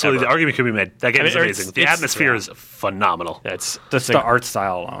game. Absolutely, ever. The argument could be made. That game is amazing. The atmosphere is phenomenal. It's the art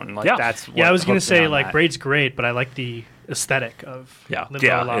style alone. That's what I was going to say Braid's great, but I like the aesthetic of Limbo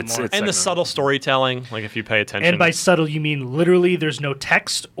a lot more. And the subtle storytelling, like if you pay attention. And by subtle, you mean literally there's no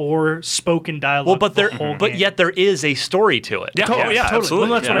text or spoken dialogue. Well, but yet there is a story to it. Yeah, totally. Absolutely.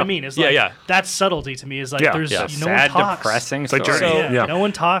 Well, that's what I mean. Is that's subtlety to me. Is like there's no sad, one talks. Depressing story. No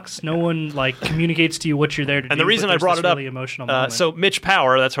one talks. No one communicates to you what you're there to do. And the reason I brought it up, really emotional moment. So Mitch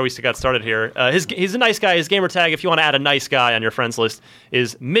Power, that's how we got started here. He's a nice guy. His gamer tag, if you want to add a nice guy on your friends list,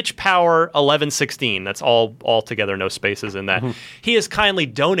 is Mitch Power 1116. That's all together, no spaces. prices in that he has kindly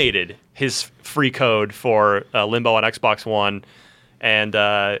donated his free code for Limbo on Xbox One, and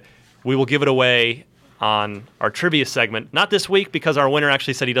we will give it away on our trivia segment. Not this week because our winner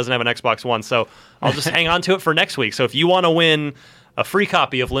actually said he doesn't have an Xbox One, so I'll just hang on to it for next week. So if you want to win a free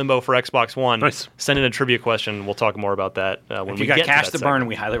copy of Limbo for Xbox One, send in a trivia question. We'll talk more about that when we get to that. If you got cash to burn,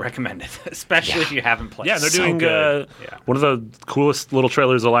 we highly recommend it, especially if you haven't played. Yeah, they're doing one of the coolest little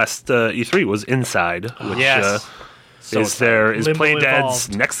trailers of last E3 was Inside, which is Play Dead's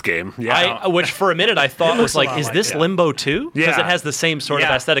next game. Yeah, which for a minute I thought was like, is this Limbo 2? Because Yeah. it has the same sort of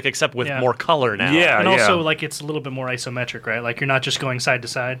aesthetic except with more color now. Yeah, and also like it's a little bit more isometric, right? Like you're not just going side to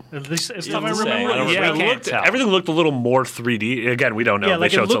side. At least as I remember. Everything looked a little more 3D. Again, we don't know. Yeah,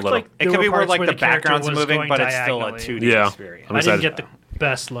 like they showed it so looked little. like It could be where like the character background's was moving, going but it's still a diagonally. 2D Yeah. experience. I'm I didn't excited. get the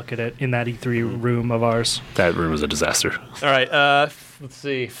best look at it in that E3 room of ours. That room was a disaster. All right, let's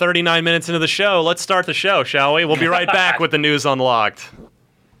see. 39 minutes into the show. Let's start the show, shall we? We'll be right back with the News Unlocked.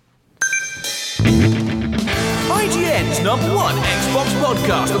 IGN's #1 Xbox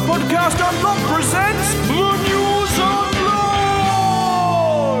podcast, the Podcast Unlocked presents the News Unlocked!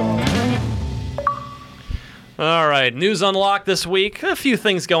 All right, News Unlocked this week. A few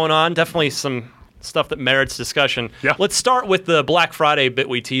things going on. Definitely some stuff that merits discussion. Yeah. Let's start with the Black Friday bit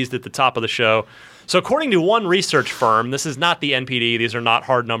we teased at the top of the show. So according to one research firm, this is not the NPD. These are not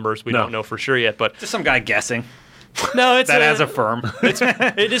hard numbers. We don't know for sure yet. But Just some guy guessing. no, it's That as a firm.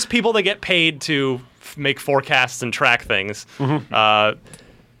 it is people that get paid to make forecasts and track things.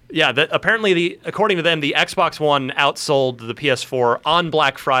 Apparently, according to them, the Xbox One outsold the PS4 on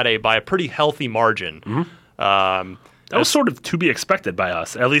Black Friday by a pretty healthy margin. That was sort of to be expected by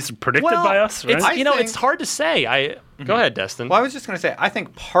us, at least predicted by us, right? It's hard to say. Go ahead, Destin. Well, I was just going to say, I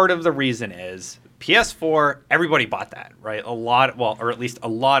think part of the reason is PS4, everybody bought that, right? Or at least a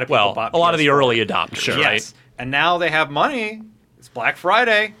lot of people bought a lot of the PS4. early adopters, right? Yes. And now they have money. It's Black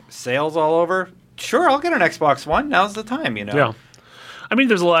Friday, sales all over. Sure, I'll get an Xbox One. Now's the time, you know. Yeah. I mean,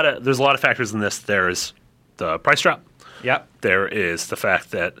 there's a lot of factors in this. There's the price drop. Yep. There is the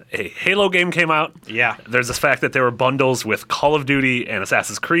fact that a Halo game came out. Yeah. There's the fact that there were bundles with Call of Duty and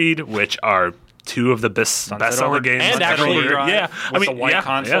Assassin's Creed, which are two of the best-selling games. And actually, with the white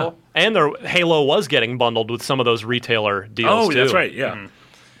console. And Halo was getting bundled with some of those retailer deals too. That's right. Yeah.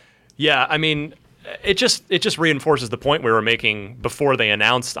 Yeah, I mean, it just reinforces the point we were making before they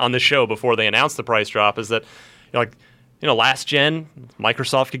announced on the show, before they announced the price drop, is that last gen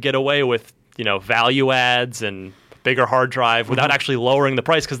Microsoft could get away with value adds and bigger hard drive without actually lowering the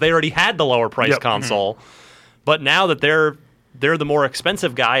price because they already had the lower price console. But now that they're the more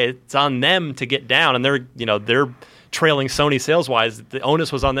expensive guy, it's on them to get down, and they're trailing Sony sales wise. The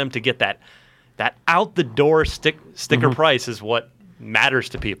onus was on them to get that out the door sticker price is what matters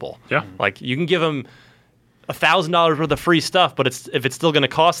to people. Yeah, like you can give them $1,000 worth of free stuff, but if it's still going to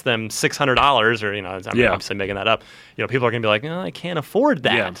cost them $600, or I'm obviously making that up. People are going to be like, I can't afford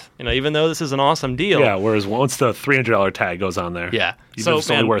that. Yeah. Even though this is an awesome deal. Yeah. Whereas once the $300 tag goes on there, yeah, even if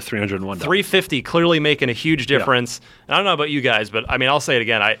it's only worth $301. $350 clearly making a huge difference. And I don't know about you guys, but I mean, I'll say it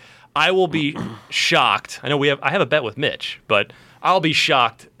again. I will be shocked. I know I have a bet with Mitch, but I'll be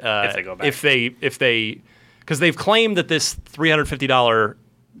shocked if they go back. if they because they've claimed that this $350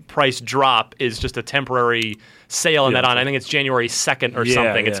 price drop is just a temporary sale, and that on I think it's January 2nd or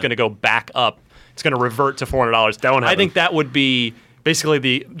something. It's going to go back up. It's going to revert to $400. That won't happen. I think that would be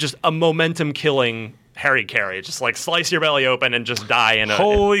basically just a momentum killing Harry Carey. Just like slice your belly open and just die in a.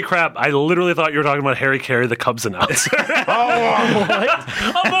 Holy crap! I literally thought you were talking about Harry Carey, the Cubs announcer. A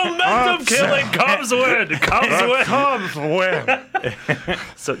momentum killing Cubs win. Cubs win.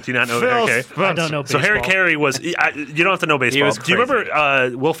 So do you not know Harry Carey? I don't know baseball. So Harry Carey was. You don't have to know baseball. was Do you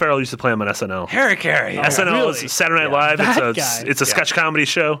remember Will Ferrell used to play him on SNL? Harry Carey. SNL is Saturday Night Live. That guy. It's a sketch comedy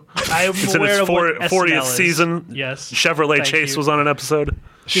show. I'm It's in its aware of what 40th SNL is. season. Yes. Chevrolet Thank Chase you. was on an episode.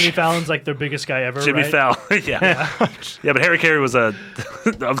 Jimmy Fallon's like their biggest guy ever. Jimmy right? Fallon, yeah, but Harry Carey was a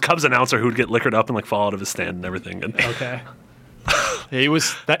Cubs announcer who'd get liquored up and like fall out of his stand and everything. And Okay. He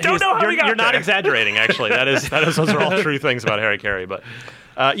was. You're not exaggerating. Actually, those are all true things about Harry Carey. But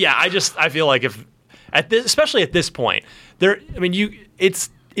I feel like especially at this point, it's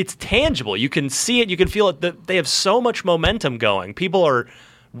tangible. You can see it. You can feel it. They have so much momentum going. People are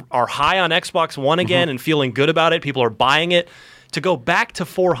high on Xbox One again and feeling good about it. People are buying it. To go back to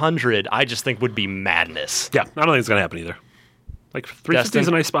 400, I just think would be madness. Yeah, I don't think it's gonna happen either. Like 350 is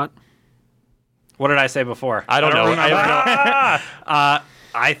a nice spot. What did I say before? I don't know.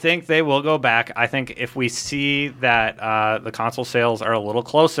 I think they will go back. I think if we see that the console sales are a little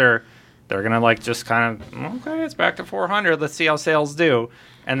closer, they're going to just kind of, okay, it's back to 400. Let's see how sales do.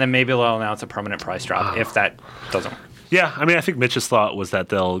 And then maybe they'll announce a permanent price drop if that doesn't work. Yeah, I mean, I think Mitch's thought was that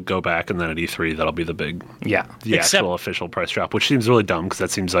they'll go back, and then at E3 that'll be the Except- actual official price drop, which seems really dumb because that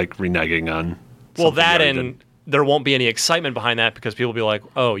seems like reneging on. Well, something that they already and there won't be any excitement behind that because people will be like,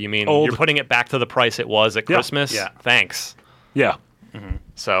 "Oh, you mean Old. you're putting it back to the price it was at Christmas?" Yeah. Thanks. did. Yeah.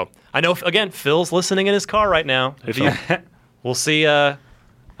 So I know again, Phil's listening in his car right now. Hey, Phil. We'll see.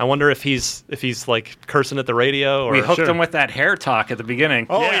 I wonder if he's like cursing at the radio or We hooked Sure. him with that hair talk at the beginning.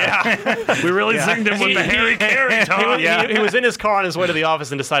 Oh yeah. We really zinged him with the Harry Carey talk. He was in his car on his way to the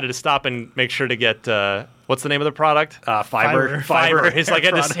office and decided to stop and make sure to get what's the name of the product? Fiber. Fiber. He's like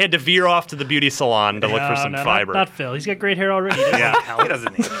had to veer off to the beauty salon to look for some No, fiber. Not Phil. He's got great hair already. Yeah, he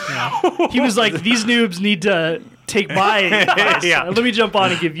doesn't need it. He was like, these noobs need to take my advice. Yeah. Let me jump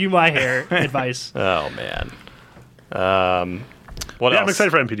on and give you my hair advice. Oh man. What Yeah, else? I'm excited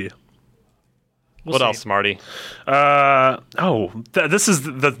for MPD. We'll What see. else, Marty? This is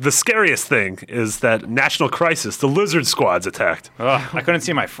the scariest thing is that National Crisis, the Lizard Squad's attacked. Ugh, I couldn't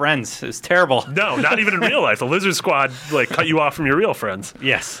see my friends. It was terrible. No, not even in real life. The Lizard Squad cut you off from your real friends.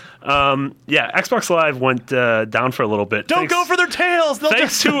 Yes. Yeah, Xbox Live went down for a little bit. Don't go for their tails. They'll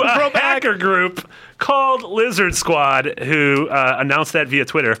Thanks just to a throw back. hacker group called Lizard Squad who announced that via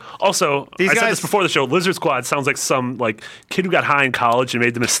Twitter. Also, I said guys- this before the show. Lizard Squad sounds like some kid who got high in college and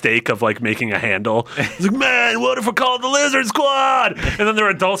made the mistake of making a handle. He's like, man, what if we're called the Lizard Squad? And then they're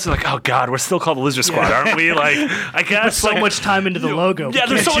adults and oh god, we're still called the Lizard Squad, aren't we? I guess So much time into the logo. Yeah,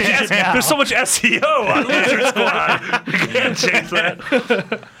 We there's so can't much change it now. there's so much SEO on Lizard Squad. We can't change that.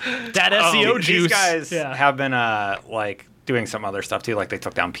 That SEO These juice. guys Yeah. have been doing some other stuff too. Like they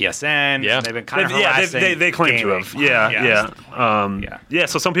took down PSN. Yeah. They've been kind of Yeah, harassing they claim to gaming. have. Yeah. Yeah.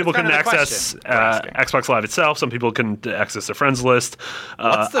 So some people That's can kind of the access question we're asking. Xbox Live itself. Some people can access their friends list.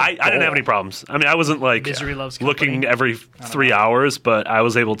 What's the I didn't goal? have any problems. I mean, I wasn't Misery loves looking company. every 3 hours, but I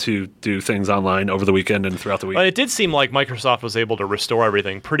was able to do things online over the weekend and throughout the week. But it did seem like Microsoft was able to restore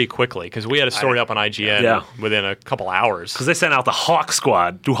everything pretty quickly because we had a story up on IGN Yeah. within a couple hours. Because they sent out the Hawk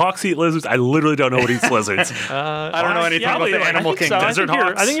Squad. Do hawks eat lizards? I literally don't know what eats lizards. I don't know anything about the I animal think kingdom. so. Desert I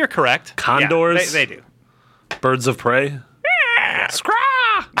hawks? think you're correct. Condors, Yeah, they do. birds of prey.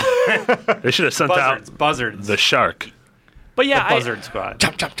 They should have sent out Buzzards. the shark. But yeah, Buzzard Squad. I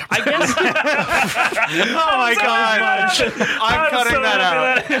guess Oh my god! I'm cutting that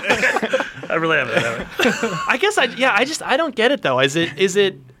out. I really haven't. I guess I don't get it though. Is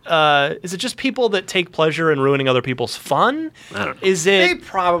it just people that take pleasure in ruining other people's fun? I don't know. Is They it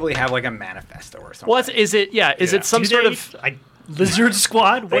probably have like a manifesto or something. what is it? Yeah, is it some Do sort they- of Lizard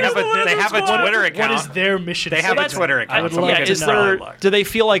Squad? They have a Twitter account. What is their mission? They have a statement? Twitter account. I would so we love can to is just know. there? look. Do they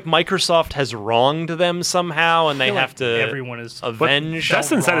feel like Microsoft has wronged them somehow, and they feel like have to everyone is avenge?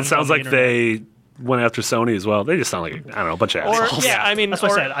 Justin said it wrong sounds on the like they went after Sony as well. They just sound like, I don't know, a bunch of Or assholes. yeah, I mean, That's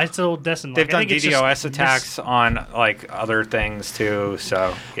what or- I said. I told Destin. They've I done think it's just DDoS attacks on other things too.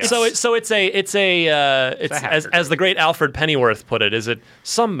 So yeah. So it's hacker as the great Alfred Pennyworth put it. Is it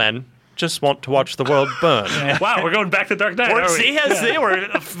some men just want to watch the world burn? Wow, we're going back to Dark Knight. Or are we? see, we're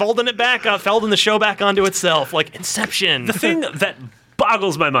folding it back, folding the show back onto itself, like Inception. The thing that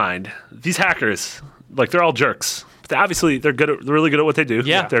boggles my mind, these hackers, they're all jerks. But they're really good at what they do.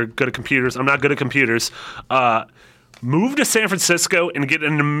 Yeah. They're good at computers. I'm not good at computers. Move to San Francisco and get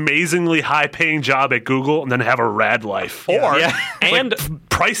an amazingly high-paying job at Google and then have a rad life. Or and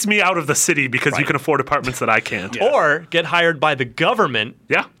price me out of the city because you can afford apartments that I can't. or get hired by the government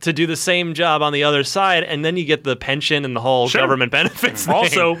Yeah. to do the same job on the other side, and then you get the pension and the whole Sure. government benefits thing.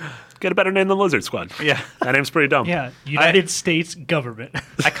 Also, get a better name than Lizard Squad. Yeah. That name's pretty dumb. Yeah, United States government.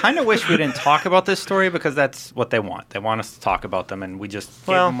 I kind of wish we didn't talk about this story because that's what they want. They want us to talk about them, and we just give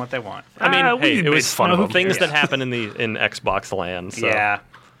Well, them what they want. I mean, we hey, it made was fun of them. things that happen in Xbox land. So. Yeah.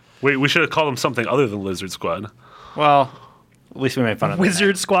 We should have called them something other than Lizard Squad. Well, at least we made fun of them.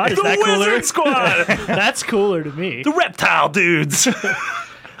 Wizard Squad is The that cooler? Wizard Squad! That's cooler to me. The reptile dudes!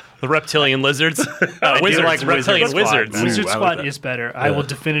 The reptilian lizards, wizards, like reptilian Wizard Squad, wizards. man. Wizard I like Squad that. is better. I will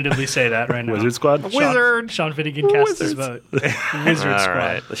definitively say that right now. Wizard Squad? Sean Finnegan cast his vote. Wizard All Squad.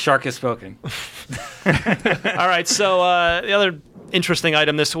 right. The shark has spoken. All right, so the other interesting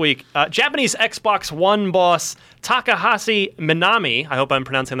item this week, Japanese Xbox One boss Takahashi Minami, I hope I'm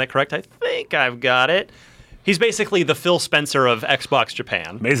pronouncing that correct, I think I've got it. He's basically the Phil Spencer of Xbox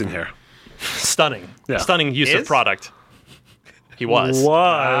Japan. Amazing hair. Stunning. Yeah. Stunning use of Is? product. He was. He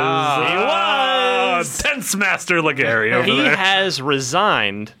was. was. Tense Master Legary over He there. has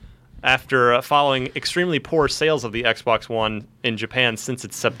resigned after following extremely poor sales of the Xbox One in Japan since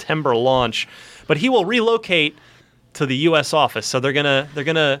its September launch, but he will relocate to the U.S. office. So they're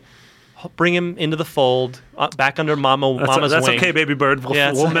gonna bring him into the fold, back under Mama's That's wing. okay, baby bird.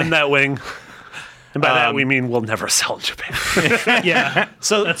 Yeah, We'll mend that wing. And by that we mean we'll never sell in Japan. Yeah.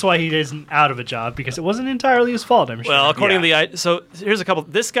 So that's why he isn't out of a job, because it wasn't entirely his fault, I'm sure. Well, according to the so here's a couple.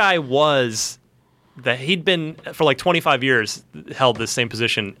 This guy he'd been for like 25 years held this same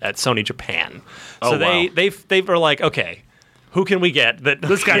position at Sony Japan. So they were like, okay, who can we get that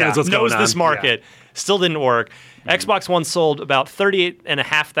this guy knows what's going on. this market? Still didn't work. Xbox One sold about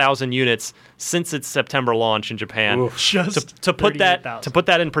 38,500 units since its September launch in Japan. Just to put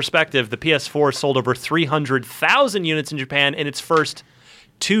that in perspective, the PS4 sold over 300,000 units in Japan in its first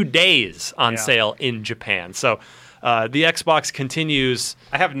 2 days on sale in Japan. So the Xbox continues.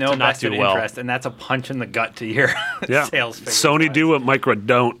 I have no to not vested do well. interest, and that's a punch in the gut to your sales figures. Sony do what Micro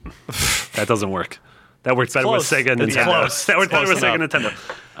don't. That doesn't work. That works better with Sega and Nintendo. That works better with Sega and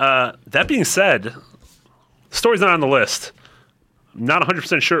Nintendo. That being said, the story's not on the list. I'm not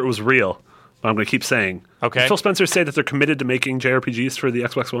 100% sure it was real, but I'm going to keep saying. Okay. Did Phil Spencer say that they're committed to making JRPGs for the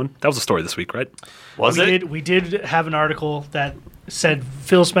Xbox One? That was a story this week, right? We did have an article that said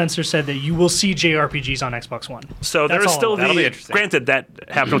Phil Spencer said that you will see JRPGs on Xbox One. So there is still That'll be interesting. Granted, that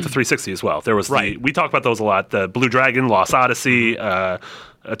happened with the 360 as well. There was we talk about those a lot. The Blue Dragon, Lost Odyssey,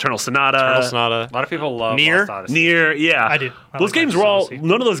 Eternal Sonata. A lot of people love Nier. Lost Odyssey. Nier, yeah. I did. I Those like games Lost were all. Odyssey.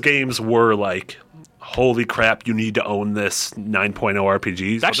 None of those games were like, holy crap, you need to own this 9.0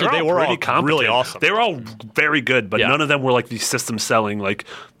 RPGs. Actually, But they were pretty all competent. really awesome. They were all very good, but Yeah. none of them were like these system selling. Like,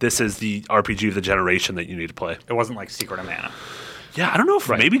 this is the RPG of the generation that you need to play. It wasn't like Secret of Mana. Yeah, I don't know if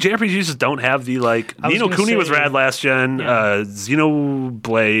maybe JRPGs just don't have the like. I was Ni no gonna Kuni was say- rad last gen.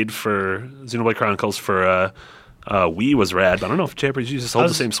 Xenoblade Chronicles for Wii was rad, but I don't know if JRPGs just hold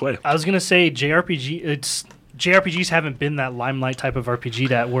the same sway. I was gonna say JRPGs haven't been that limelight type of RPG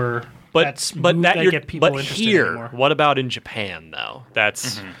that were that get people interested here, anymore. what about in Japan though?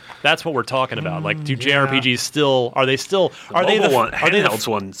 That's what we're talking about. Like, do JRPGs still are they the handhelds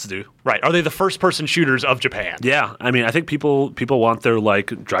ones do. right? Are they the first person shooters of Japan? Yeah, I mean, I think people want their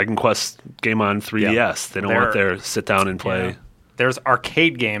like Dragon Quest game on 3DS. They don't want their sit down and play. Yeah. There's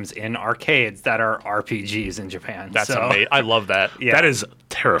arcade games in arcades that are RPGs in Japan. That's so, amazing. I love that. Yeah. That is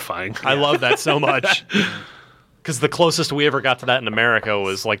terrifying. I love that so much. Because the closest we ever got to that in America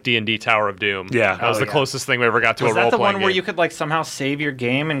was like D&D Tower of Doom. Yeah. That was the closest thing we ever got to Was a that role-playing the one game. where you could like somehow save your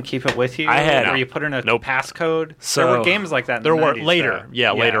game and keep it with you? I had- where you put in a Nope. passcode. So- there were games like that. In There the were 90s, later,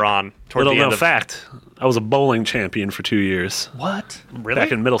 though. later on. Toward Little the end known of fact, I was a bowling champion for 2 years. What? Really?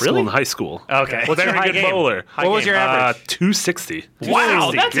 Back in middle school Really? and high school. Okay. Well, very High good game. bowler. What was your average? 260.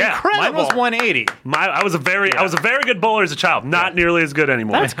 Wow, that's incredible. Mine was 180. I was a very good bowler as a child. Not nearly as good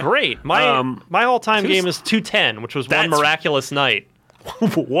anymore. That's great. My all-time game is 210, which was One That's- Miraculous Night.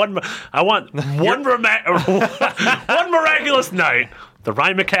 one miraculous night. The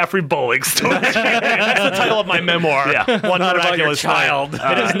Ryan McCaffrey bowling story. That's the title of my memoir. Yeah. One Not about your Miraculous child.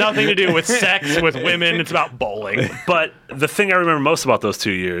 Night. It has nothing to do with sex, with women. It's about bowling. But the thing I remember most about those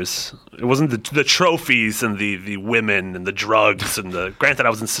 2 years, it wasn't the trophies and the women and the drugs and the. Granted, I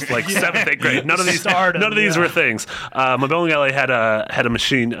was in like 7th, 8th grade. None of these were things. My bowling alley had a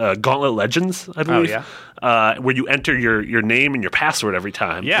machine, Gauntlet Legends, I believe. Where you enter your name and your password every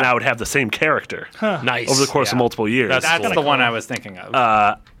time. Yeah. And I would have the same character Nice. over the course of multiple years. That's cool. the one I was thinking of.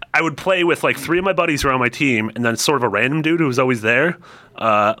 I would play with like 3 of my buddies who were on my team, and then sort of a random dude who was always there.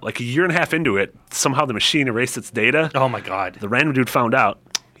 Like a year and a half into it, somehow the machine erased its data. oh my god. The random dude found out.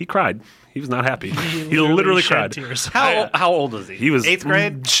 He cried. He was not happy. He literally shed cried. tears. How old was he? He was 8th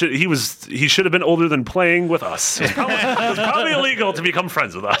grade. He should have been older than playing with us. It was probably illegal to become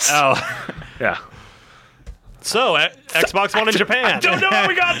friends with us. Oh, Yeah. So, Xbox One in Japan. I don't know how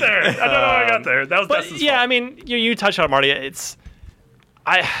we got there. That was But Dustin's yeah, fault. I mean, you touched on it, Marty.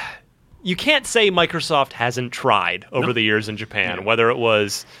 You can't say Microsoft hasn't tried over the years in Japan. Whether it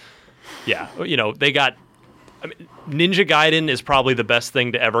was, they got. I mean, Ninja Gaiden is probably the best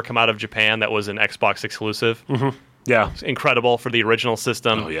thing to ever come out of Japan that was an Xbox exclusive. Yeah. It's incredible for the original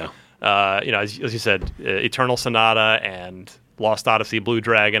system. Oh, yeah. As you said, Eternal Sonata and Lost Odyssey, Blue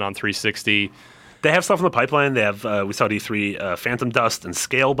Dragon on 360. They have stuff in the pipeline. They have, we saw at E3, Phantom Dust and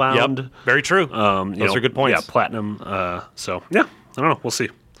Scalebound. Yep, very true. Those are good points. Yeah, Platinum. So, yeah, I don't know. We'll see.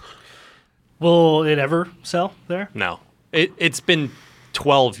 Will it ever sell there? No. It's been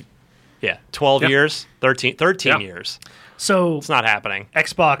 12 years, 13 years. So It's not happening.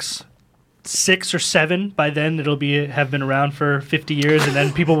 Xbox 6 or 7 by then it'll have been around for 50 years, and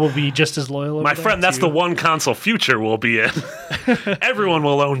then people will be just as loyal. over My there friend, that's to- the one console future will be in. Everyone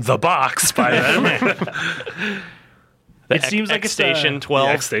will own the box by then. It seems like it's Station The 12.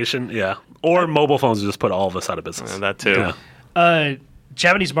 X Station, yeah. Or mobile phones will just put all of us out of business. That too. Yeah.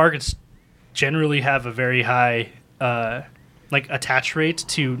 Japanese markets generally have a very high like attach rate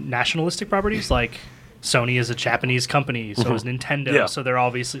to nationalistic properties. Like Sony is a Japanese company, so is Nintendo. Yeah. So they're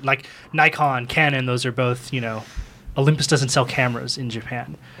obviously like Nikon, Canon. Those are both, Olympus doesn't sell cameras in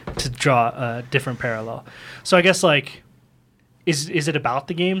Japan, to draw a different parallel. So I guess like, is it about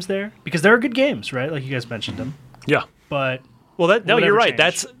the games there? Because there are good games, right? Like you guys mentioned them, Yeah. but Well, Will it you're ever right. change?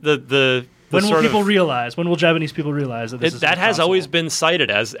 That's the when will sort people of, realize? When will Japanese people realize that this is that a has console? always been cited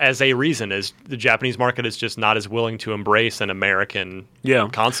as a reason is the Japanese market is just not as willing to embrace an American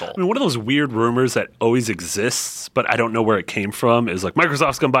console. I mean, one of those weird rumors that always exists, but I don't know where it came from, is like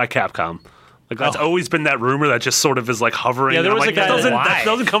Microsoft's going to buy Capcom. Like that's always been that rumor that just sort of is like hovering. Yeah, there and was I'm a like, guy that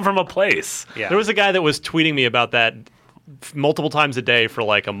doesn't come from a place. Yeah. There was a guy that was tweeting me about that multiple times a day for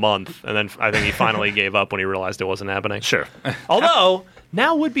like a month, and then I think he finally gave up when he realized it wasn't happening. Sure. Although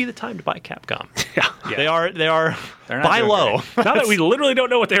now would be the time to buy Capcom. Yeah. They are They're not buy doing low. Now that we literally don't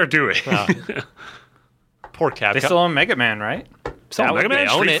know what they're doing. Poor Capcom. They still own Mega Man, right? So That Mega would- Man,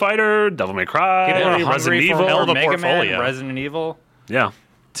 they own Street it. Fighter, Devil May Cry, People are Resident hungry Evil. for Hell of more a Mega Man, portfolio. Resident Evil. Yeah.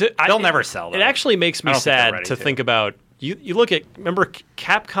 They'll never sell, though. It actually makes me I don't think they're sad ready to to. think about. You look at, remember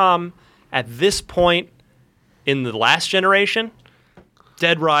Capcom at this point in the last generation,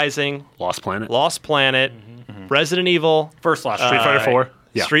 Dead Rising, Lost Planet. Lost Planet, Resident Evil, First Lost Street Fighter 4.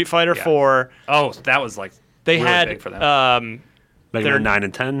 Yeah. Street Fighter Yeah. 4. Oh, that was like They really had big for them. Mega they're- Man 9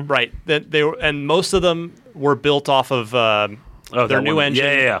 and 10. Right. That they were, and most of them were built off of their that new one. engine,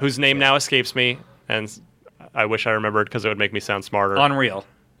 Yeah. whose name now escapes me, and I wish I remembered because it would make me sound smarter. Unreal.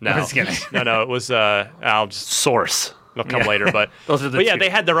 no, Just kidding. no, it was. I'll just Source. it'll come later, but Those are the but yeah, two. they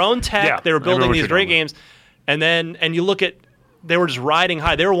had their own tech. Yeah, They were I remember building what these you're great talking games, and you look at. They were just riding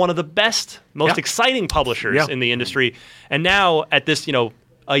high. They were one of the best, most exciting publishers Yeah. in the industry. And now, at this,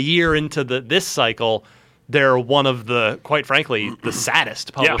 a year into this cycle, they're one of the, quite frankly, the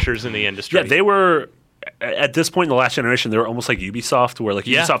saddest publishers in the industry. Yeah, they were at this point in the last generation. They were almost like Ubisoft, where like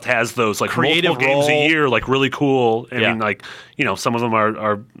Yeah. Ubisoft has those like Creative multiple games role. a year, like really cool. I Yeah. mean, like some of them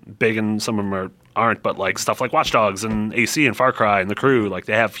are big and some of them aren't. But like stuff like Watch Dogs and AC and Far Cry and The Crew, like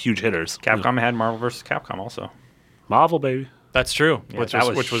they have huge hitters. Capcom had Marvel vs. Capcom also. Marvel, baby. That's true, which that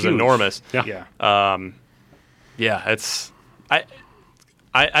was was which huge. enormous. Yeah. Yeah, it's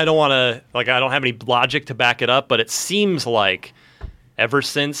I don't want to I don't have any logic to back it up, but it seems like ever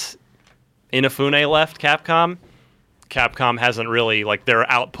since Inafune left Capcom hasn't really their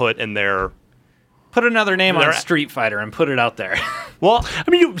output and their Put another name on They're- Street Fighter and put it out there. well.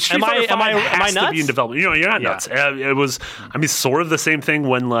 I mean, Street Am Fighter I- am I- 5 am I has to be in nuts? development. You're not Yeah. nuts. It was, I mean, sort of the same thing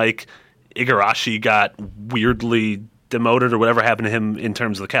when like Igarashi got weirdly demoted or whatever happened to him in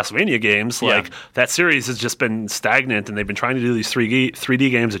terms of the Castlevania games. Yeah. Like that series has just been stagnant, and they've been trying to do these 3D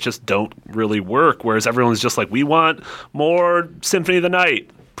games that just don't really work. Whereas everyone's just like, we want more Symphony of the Night.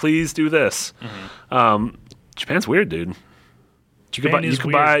 Please do this. Japan's weird, dude. You Man is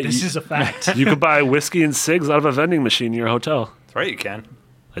weird. This is a fact. you could buy whiskey and cigs out of a vending machine in your hotel. That's right, you can.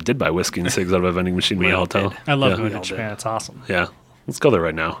 I did buy whiskey and cigs out of a vending machine in my all hotel. did. I love yeah. going to all Japan. It's awesome. Yeah, let's go there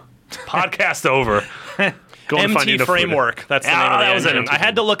right now. Podcast over. Go and find MT Inafune. Framework. That's the Ah, name of that the was it, engine. MT I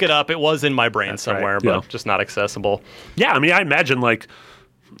had to look it up. It was in my brain somewhere, right. but Yeah. just not accessible. Yeah, I mean, I imagine like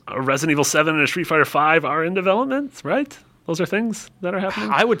a Resident Evil 7 and a Street Fighter 5 are in development, right? Those are things that are happening.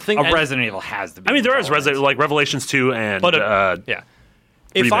 I would think. A Resident Evil has to be. I mean, there is development. like Revelations 2 and But yeah.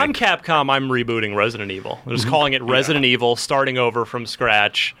 If remake. I'm Capcom, I'm rebooting Resident Evil. I'm just calling it Resident Evil, starting over from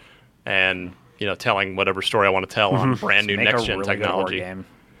scratch, and telling whatever story I want to tell on brand new Make next a gen really good war technology. game.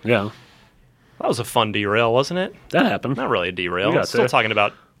 Yeah, That was a fun derail, wasn't it? that happened. Not really a derail. We got Still there. talking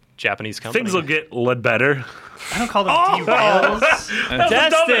about Japanese company. Things will get led better. I don't call them derails.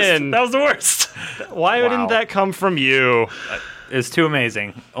 Destin, That was the worst. why didn't that come from you? It's too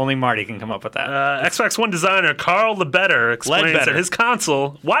amazing. Only Marty can come up with that. Xbox One designer Carl Ledbetter explains Ledbetter. that his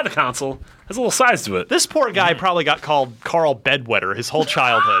console, why the console, has a little size to it. This poor guy probably got called Carl Bedwetter his whole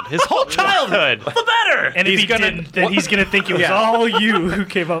childhood. His whole childhood. Ledbetter! And if he didn't, then he's going to think it was all you who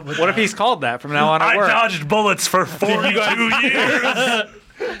came up with What that. if he's called that from now on at I work? dodged bullets for 42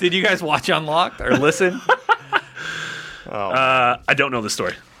 years. Did you guys watch Unlocked or listen? I don't know the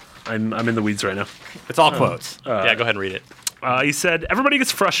story. I'm in the weeds right now. It's all quotes. Yeah, go ahead and read it. He said, everybody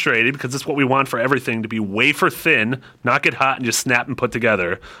gets frustrated because it's what we want for everything to be wafer thin, not get hot and just snap and put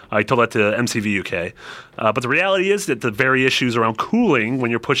together. He told that to MCV UK. But the reality is that the very issues around cooling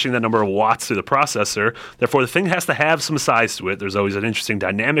when you're pushing that number of watts through the processor, therefore the thing has to have some size to it. There's always an interesting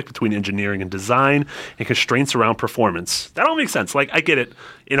dynamic between engineering and design and constraints around performance. That all makes sense. Like, I get it.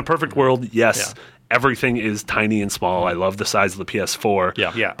 In a perfect world, yes. Yeah. Everything is tiny and small. I love the size of the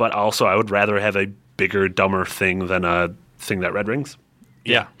PS4. Yeah. But also, I would rather have a bigger, dumber thing than a thing that red rings.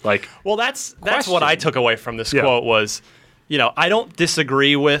 Yeah. Like, Well, that's what I took away from this Yeah. quote was I don't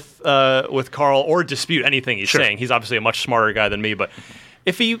disagree with Carl or dispute anything he's saying. He's obviously a much smarter guy than me, but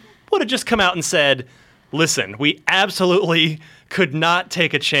if he would have just come out and said, listen, we absolutely could not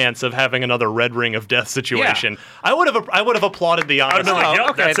take a chance of having another Red Ring of Death situation. I would have applauded the honesty.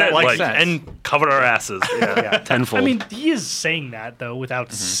 That's it. Like, and covered our asses. Tenfold. I mean, he is saying that though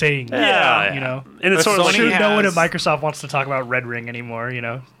without saying Yeah. that. You know, And it's sort of like no one at Microsoft wants to talk about Red Ring anymore.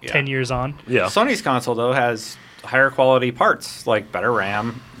 10 years on. Yeah. Sony's console though has higher quality parts, like better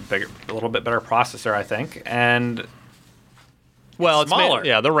RAM, a little bit better processor, I think, and well, it's smaller.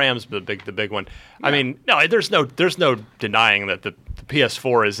 The RAM's the big one. Yeah. I mean, no, there's no denying that the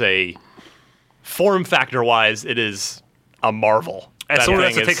PS4 is a form factor wise, it is a marvel. And someone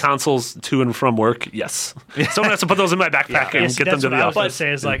has to take consoles to and from work. Yes, someone has to put those in my backpack and get them to the office. What I was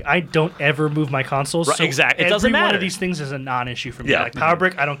say is like I don't ever move my consoles. Right, so exactly, it doesn't every one matter. of these things is a non-issue for me. Yeah. Like Power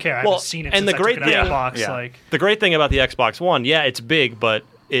Brick, I don't care. I haven't seen it and since the great I took it out of the box. Yeah. Like the great thing about the Xbox One, it's big, but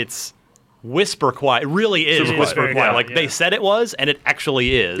it's whisper quiet. It really is Super whisper quiet. quiet. Yeah. Like they said it was, and it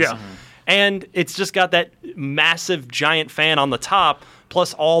actually is. Yeah. And it's just got that massive giant fan on the top,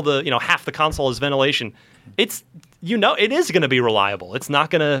 plus all the half the console is ventilation. It's it is going to be reliable. It's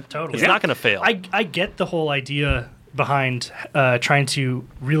not going to It's not going to fail. I get the whole idea behind trying to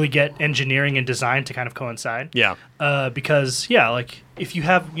really get engineering and design to kind of coincide. Yeah. Because like if you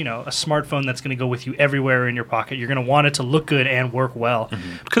have a smartphone that's going to go with you everywhere in your pocket, you're going to want it to look good and work well.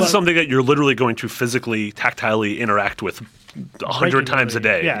 Because it's something that you're literally going to physically, tactilely interact with 100 times a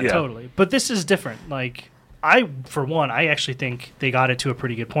day. Yeah, totally. But this is different. Like for one, I actually think they got it to a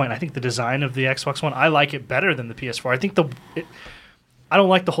pretty good point. I think the design of the Xbox One, I like it better than the PS4. I think I don't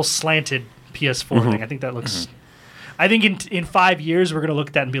like the whole slanted PS4 thing. I think that looks. I think in 5 years we're gonna look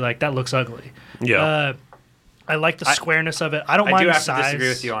at that and be like, that looks ugly. Yeah. I like the squareness of it. I don't mind do the have size. to disagree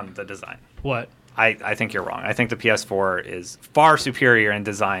with you on the design. What? I think you're wrong. I think the PS4 is far superior in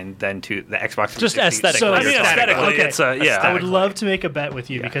design than to the Xbox 360. Just aesthetically. So, I mean, aesthetically, okay. it's I would love to make a bet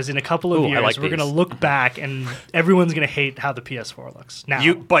with you because in a couple of Ooh, I years like we're going to these. look back and everyone's going to hate how the PS4 looks.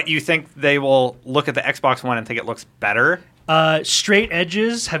 Now, But you think they will look at the Xbox One and think it looks better? straight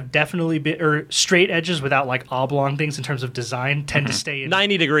edges have definitely been, or straight edges without like oblong things in terms of design tend to stay in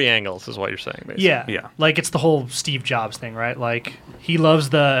 90-degree angles is what you're saying, basically. Yeah. Like it's the whole Steve Jobs thing, right? Like he loves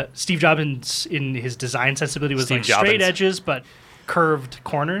Steve Jobs in his design sensibility was Steve like straight Jobbins. edges but curved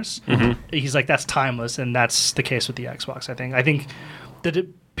corners. He's like, that's timeless, and that's the case with the Xbox. I think that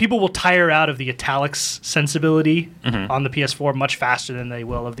people will tire out of the italics sensibility on the PS4 much faster than they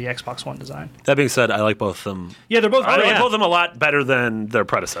will of the Xbox One design. That being said, I like both of them. Yeah, they're both. I like great. both of them a lot better than their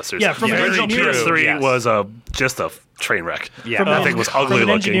predecessors. Yeah, from the an original engineering- PS3 yes. was just a train wreck. Yeah. From that an- thing was from ugly an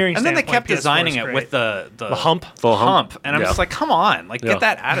looking. engineering And then they standpoint, kept PS4 is designing it great. with the hump. Full hump. And I'm Yeah. just like, come on, like Yeah. get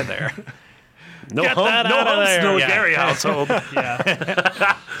that out of there. No Get that no out of humps, there. no Yeah. Gary household.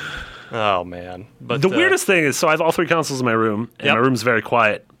 Yeah. Oh man. But The weirdest thing is, so I have all three consoles in my room, and Yep. my room's very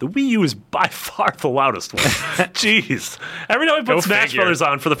quiet. The Wii U is by far the loudest one. Jeez. Every time I Go put Smash figure. Brothers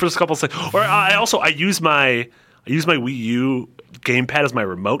on for the first couple of seconds, or I use my Wii U gamepad as my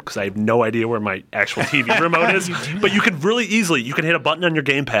remote because I have no idea where my actual TV remote is. But you can really easily hit a button on your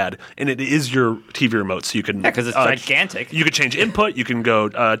gamepad, and it is your TV remote. So you can Yeah, 'cause it's gigantic. You can change input. You can go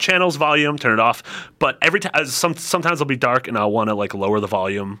channels, volume, turn it off. But every time, sometimes it'll be dark, and I'll want to lower the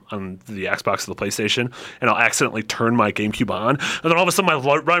volume on the Xbox or the PlayStation, and I'll accidentally turn my GameCube on, and then all of a sudden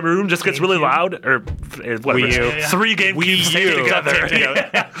my room just gets really loud. Or whatever. Wii U. It's 3 GameCubes taken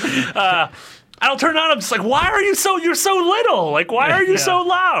together. I'll turn it on. I'm just like, why are you so? You're so little. Like, why are you so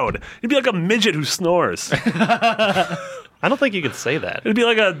loud? You'd be like a midget who snores. I don't think you could say that. It'd be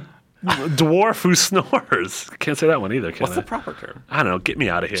like a dwarf who snores. Can't say that one either. Can What's I? the proper term? I don't know. Get me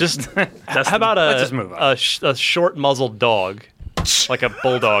out of here. Just how about let's just move on. a short muzzled dog, like a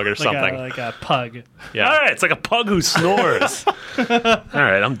bulldog or Like something? like a pug. Yeah. All right, it's like a pug who snores. All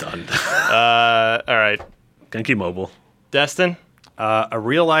right, I'm done. All right. Genki Mobile. Destin. A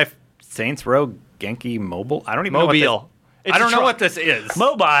real life Saints Row Genki Mobile. I don't even Mobile. know what this. I don't know what this is.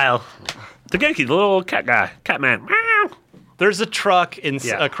 Mobile. The Genki, the little cat guy, Catman. Meow. There's a truck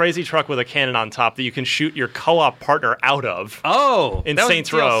Yeah. a crazy truck with a cannon on top that you can shoot your co-op partner out of. Oh, In that was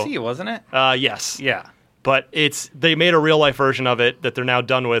Saints Row. DLC, wasn't it? Yes. Yeah. But they made a real life version of it that they're now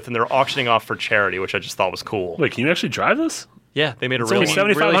done with, and they're auctioning off for charity, which I just thought was cool. Wait, can you actually drive this? Yeah, they made a It's real only one.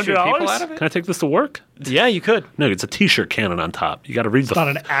 really shoot people out $7,500. of it? Can I take this to work? Yeah, you could. No, it's a T-shirt cannon on top. You got to read It's not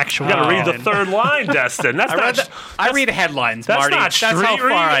an the. actual. You got to read the cannon. third line, Destin. That's not. I read headlines, That's Marty. not street That's how far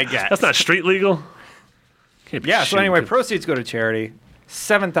legal. I get. That's not street legal. Can't be Yeah. So shooting anyway, people. proceeds go to charity.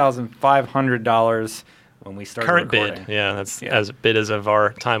 $7,500 when we start Current recording. bid. Yeah, that's Yeah. as bid as of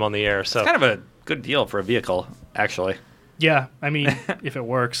our time on the air. So It's kind of a good deal for a vehicle, actually. Yeah, I mean, if it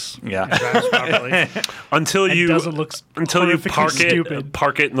works, Yeah. and drives properly. Until And you doesn't look horrifically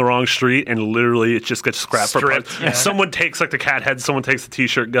park it in the wrong street, and literally it just gets scrapped for Stripped. parts. Yeah. Someone takes like the cat head, someone takes the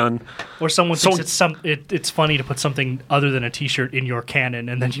t-shirt gun. Or someone thinks Someone- it's funny to put something other than a T-shirt in your cannon,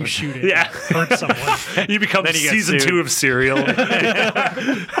 and then you shoot it. Yeah. and hurt someone. You become Then you get season sued. 2 of Serial.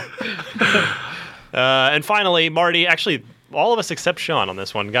 And finally, Marty, actually, all of us except Sean on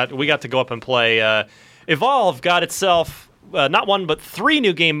this one, we got to go up and play. Evolve got itself not one but 3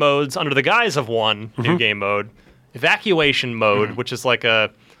 new game modes under the guise of one new game mode. Evacuation mode, which is like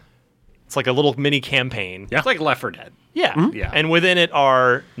a little mini campaign. Yeah. It's like Left 4 Dead. Yeah. Yeah. And within it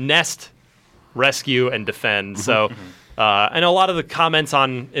are nest, rescue, and defend. So I know a lot of the comments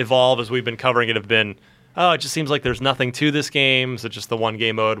on Evolve as we've been covering it have been, oh, it just seems like there's nothing to this game. Is it just the one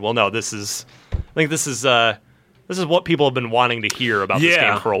game mode? Well, no, this is what people have been wanting to hear about this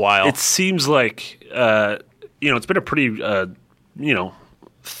game for a while. It seems like it's been a pretty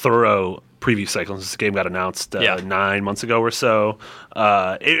thorough preview cycle since the game got announced 9 months ago or so.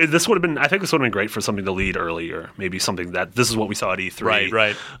 This would have been, I think, this would have been great for something to lead earlier. Maybe something that this is what we saw at E3.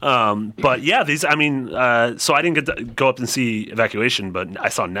 Right. But yeah, these. I mean, so I didn't get to go up and see Evacuation, but I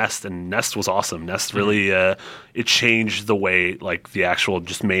saw Nest, and Nest was awesome. Nest really it changed the way like the actual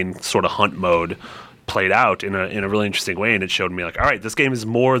just main sort of hunt mode played out in a really interesting way, and it showed me like, all right, this game is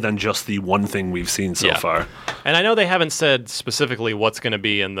more than just the one thing we've seen so far. And I know they haven't said specifically what's going to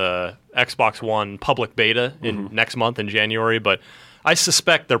be in the Xbox One public beta in next month in January, but I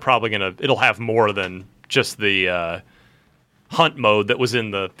suspect they're probably it'll have more than just the hunt mode that was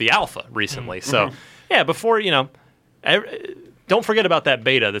in the alpha recently. So yeah, before don't forget about that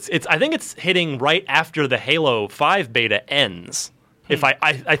beta. I think it's hitting right after the Halo 5 beta ends. If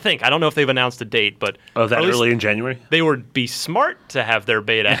I think, I don't know if they've announced a date, but That or at least early in January? they would be smart to have their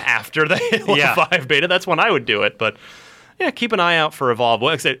beta after the Halo 5 beta. That's when I would do it. But yeah, keep an eye out for Evolve.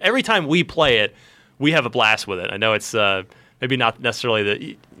 Like I said, every time we play it, we have a blast with it. I know it's maybe not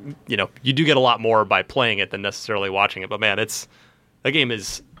necessarily you do get a lot more by playing it than necessarily watching it. But man, that game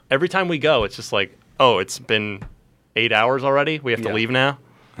is, every time we go, it's just like, oh, it's been 8 hours already. We have to leave now.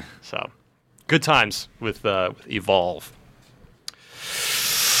 So good times with Evolve.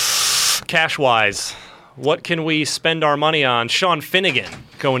 Cash-wise, what can we spend our money on? Sean Finnegan,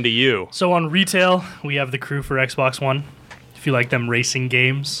 going to you. So on retail, we have the Crew for Xbox One. If you like them racing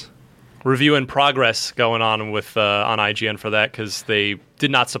games. Review in progress going on with on IGN for that because they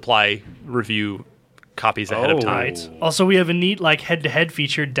did not supply review copies ahead of time. Right. Also, we have a neat head-to-head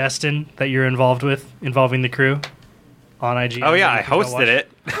feature, Destin, that you're involved with, involving the Crew on IGN. Oh yeah, I hosted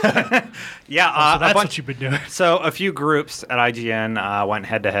it. Yeah, So that's a bunch. what you've been doing. So a few groups at IGN went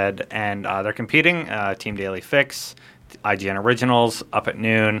head to head, and they're competing. Team Daily Fix, IGN Originals, Up at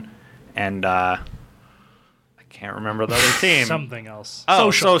Noon, and I can't remember the other team. Something else. Oh,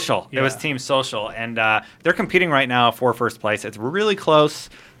 Social. Yeah. It was Team Social, and they're competing right now for first place. It's really close,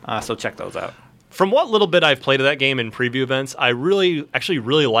 so check those out. From what little bit I've played of that game in preview events, I actually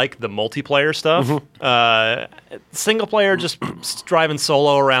really like the multiplayer stuff. Single player, just driving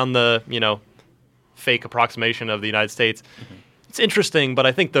solo around the fake approximation of the United States. It's interesting, but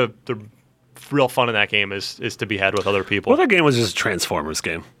I think the real fun in that game is to be had with other people. Well, that game was just a Transformers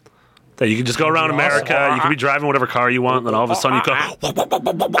game. That you can just go around America, you can be driving whatever car you want, and then all of a sudden you go,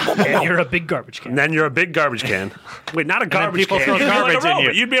 And you're a big garbage can. and then you're a big garbage can. Wait, not a garbage people can. throw You'd be like a garbage in robot.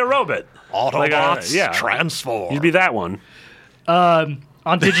 you. You'd be a robot. Autobots transform. You'd be that one.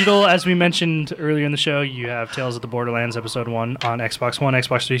 On digital, as we mentioned earlier in the show, you have Tales of the Borderlands Episode 1 on Xbox One,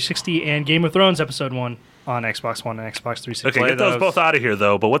 Xbox 360, and Game of Thrones Episode 1 on Xbox One and Xbox 360. Okay, get those both out of here,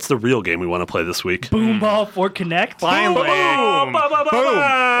 though. But what's the real game we want to play this week? Boom Ball for Connect. Finally. Boom!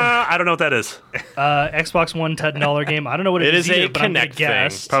 I don't know what that is. Xbox One $10 game. I don't know what It is is a either, but I'm gonna Kinect thing.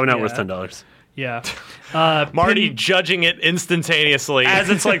 guess. Probably not Yeah. worth $10. Yeah. Marty judging it instantaneously. As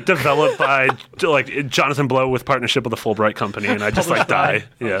it's like developed by like Jonathan Blow with partnership with the Fulbright Company, and I just like die.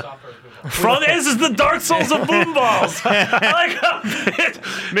 Yeah. This is the Dark Souls of boom balls.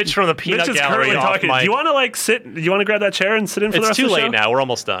 Mitch from the Peanut Mitch is Gallery currently off talking. mic. Do you want to like sit? Do you want to grab that chair and sit in for the It's rest too of the late show? now. We're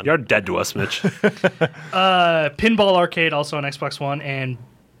almost done. You're dead to us, Mitch. Pinball Arcade also on Xbox One, and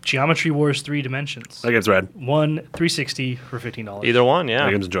Geometry Wars 3 Dimensions. That game's rad. One 360 for $15. Either one, yeah.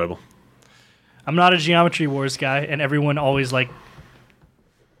 That game's enjoyable. I'm not a Geometry Wars guy, and everyone always What's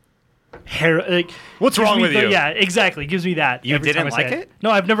gives wrong me with you? Yeah, exactly. Gives me that. You every time didn't I say like it? No,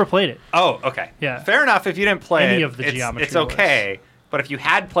 I've never played it. Oh, okay. Yeah. Fair enough. If you didn't play Any it, of the Geometry it's okay. But if you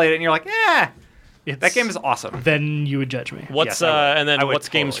had played it and you're like, that game is awesome. Then you would judge me. What's Yes, I would. and then I would what's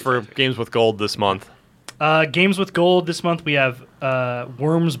games totally for games with gold this month? Games with gold this month. We have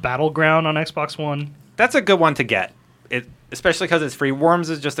Worms Battleground on Xbox One. That's a good one to get. especially because it's free. Worms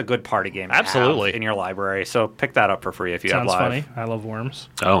is just a good party game. to have Absolutely. in your library. So pick that up for free if you Sounds have live. funny. I love worms.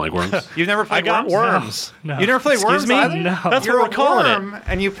 I don't like worms. You've never played I got Worms? worms. No. You never played Excuse Worms me? either? No. That's You're what we're calling worm, it.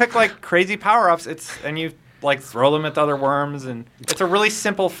 and you pick like crazy power ups. And you like throw them at the other worms, and it's a really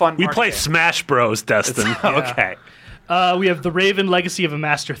simple, fun. We party play game. Smash Bros, Destin. Okay. We have The Raven: Legacy of a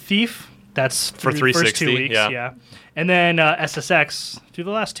Master Thief. That's For through the first 2 360, weeks. yeah. And then SSX through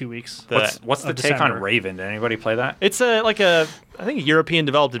the last 2 weeks. What's the of take December. on Raven? Did anybody play that? It's I think a European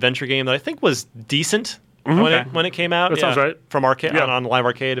developed adventure game that I think was decent when it came out. That sounds right. From arcade Yeah. on Live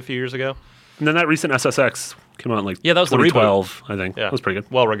Arcade a few years ago. And then that recent SSX came out in like Yeah, that was the reboot. 2012, I think. Yeah, That was pretty good.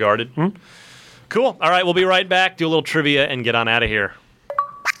 Well regarded. Cool. All right, we'll be right back. Do a little trivia and get on out of here.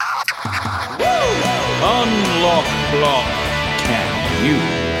 Unlock block. Can you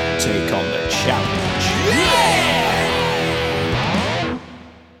take on the challenge?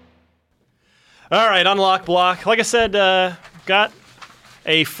 All right, Unlock Block. Like I said, got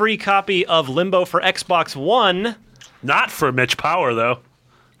a free copy of Limbo for Xbox One. Not for Mitch Power, though.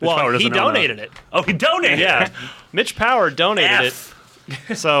 Mitch Power Well, he doesn't own donated it. Oh, he donated Yeah, it. Mitch Power donated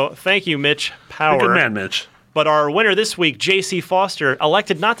it. So thank you, Mitch Power. Good man, Mitch. But our winner this week, JC Foster,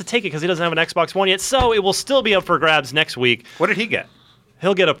 elected not to take it because he doesn't have an Xbox One yet, so it will still be up for grabs next week. What did he get?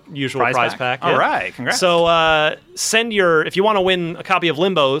 He'll get a usual prize pack. All right, congrats. So if you want to win a copy of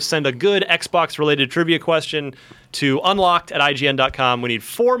Limbo, send a good Xbox-related trivia question to unlocked@ign.com. We need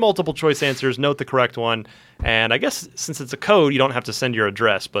 4 multiple choice answers. Note the correct one. And I guess since it's a code, you don't have to send your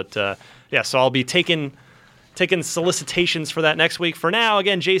address. But yeah, so I'll be taking solicitations for that next week. For now,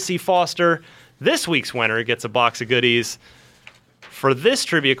 again, JC Foster, this week's winner, gets a box of goodies. For this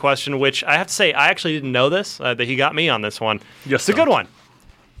trivia question, which I have to say, I actually didn't know this, that he got me on this one. Yes, It's a sir. good one.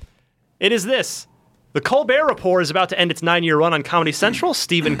 It is this. The Colbert Report is about to end its 9-year run on Comedy Central.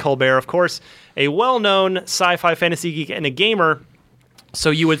 Stephen Colbert, of course, a well-known sci-fi fantasy geek and a gamer.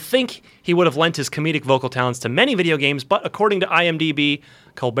 So you would think he would have lent his comedic vocal talents to many video games, but according to IMDb,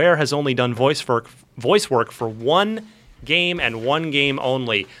 Colbert has only done voice work for one game and one game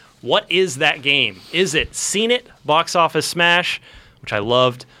only. What is that game? Is it Seen It, Box Office Smash, which I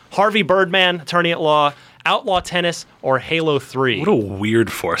loved, Harvey Birdman, Attorney at Law, Outlaw Tennis, or Halo 3? What a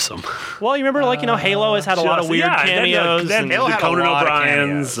weird foursome. Well, you remember, Halo has had a lot of weird cameos. Then and the Halo had a Conan lot of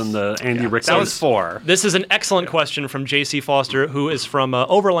O'Briens cameos. and the Andy Rickses. That was 4. This is an excellent question from JC Foster, who is from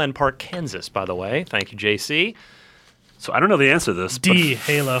Overland Park, Kansas, by the way. Thank you, JC. So I don't know the answer to this. but- D,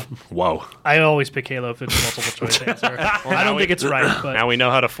 Halo. Whoa. I always pick Halo if it's a multiple choice answer. I don't think it's right, but Now we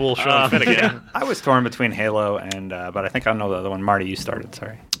know how to fool Sean Finnegan. I was torn between Halo and, but I think I know the other one. Marty, you started.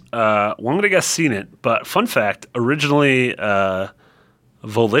 Sorry. Well, I'm going to guess Seen It, but fun fact, originally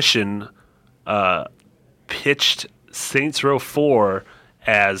Volition pitched Saints Row 4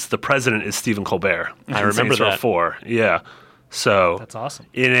 as the president is Stephen Colbert. I in remember Saints Row that. 4. Yeah. So that's awesome.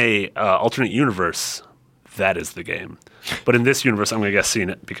 in a alternate universe, that is the game. But in this universe, I'm going to guess Seen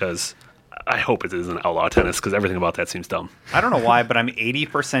It because I hope it isn't Outlaw Tennis because everything about that seems dumb. I don't know why, but I'm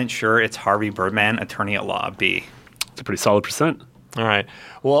 80% sure it's Harvey Birdman, Attorney at Law, B. It's a pretty solid percent. All right.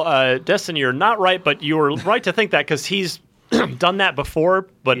 Well, Destin, you're not right, but you were right to think that because he's done that before,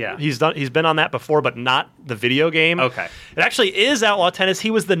 but Yeah. he's been on that before, but not the video game. Okay. It actually is Outlaw Tennis.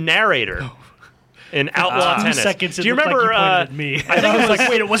 He was the narrator in Outlaw 2 Tennis. seconds it Do you looked remember? like you pointed at me. I think I it was like,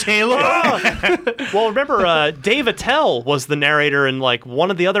 wait, it was Halo? Well, remember, Dave Attell was the narrator in like one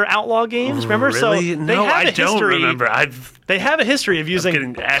of the other Outlaw games. Remember? Really? So they No, have I a don't history. remember. They have a history of using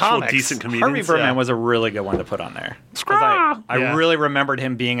Getting actual comics. decent comedians. Harvey Birdman yeah. was a really good one to put on there. 'Cause I Yeah. really remembered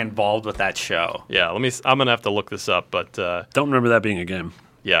him being involved with that show. Yeah, I'm gonna have to look this up, but Don't remember that being a game.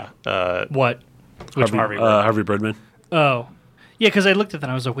 yeah. What? Which Harvey, one? Harvey Birdman. Oh. Yeah, because I looked at that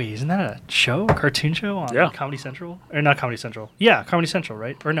and I was like, wait, isn't that a show? A cartoon show on Yeah. Comedy Central? Or not Comedy Central. Yeah, Comedy Central,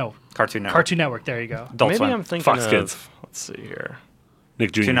 right? Or no. Cartoon Network. Cartoon Network. There you go. Adult Maybe Swim. I'm thinking Fox of. Kids. Let's see here.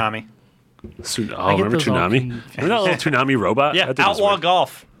 Nick Jr. Toonami. Remember those all Toonami? confused. Remember that little Toonami robot? Yeah, I think it was Outlaw weird.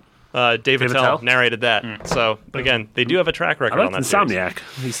 Golf. David David Attell Attell? narrated that. So again, they do have a track I record on liked that. series. Insomniac.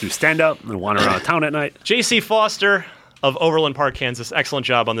 He used to stand up and wander around town at night. J.C. Foster of Overland Park, Kansas. Excellent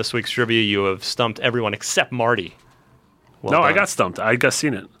job on this week's trivia. You have stumped everyone except Marty. Well No, I done. got stumped. I got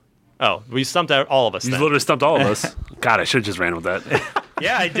seen it. Oh, we stumped out all of us. You Then. literally stumped all of us. God, I should have just ran with that.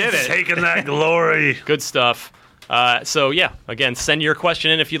 Yeah, I did it. Taking that glory. Good stuff. So yeah, again, send your question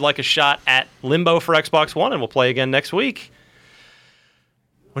in if you'd like a shot at Limbo for Xbox One, and we'll play again next week.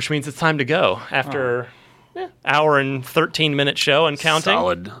 Which means it's time to go after hour and 13-minute show and counting.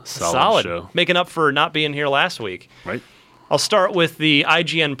 Solid show. Making up for not being here last week. Right? I'll start with the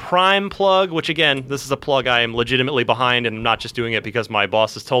IGN Prime plug, which again, this is a plug I am legitimately behind, and I'm not just doing it because my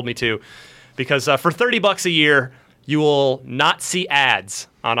boss has told me to. Because for $30 a year, you will not see ads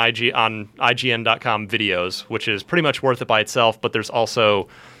on IGN.com videos, which is pretty much worth it by itself. But there's also,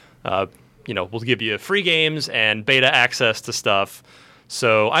 we'll give you free games and beta access to stuff.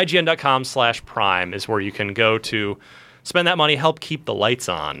 So IGN.com/Prime is where you can go to spend that money, help keep the lights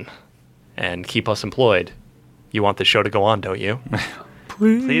on, and keep us employed. You want the show to go on, don't you?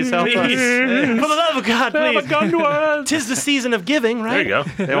 Please help us. For the love of God, please. Come to us. 'Tis the season of giving, right? There you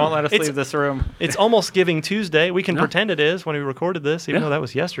go. They won't let us leave this room. It's almost Giving Tuesday. We can pretend it is when we recorded this, even though that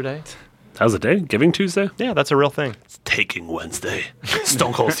was yesterday. How's the day? Giving Tuesday? Yeah, that's a real thing. It's Taking Wednesday.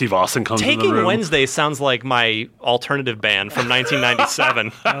 Stone Cold Steve Austin comes in the Taking room. Wednesday sounds like my alternative band from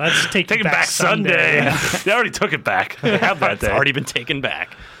 1997. That's Taking Back Sunday. They already took it back. They have that It's day. already been taken back.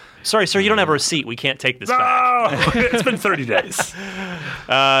 Sorry, sir, you don't have a receipt. We can't take this back. No! It's been 30 days.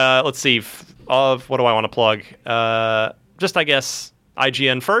 Let's see. What do I want to plug? Just, I guess,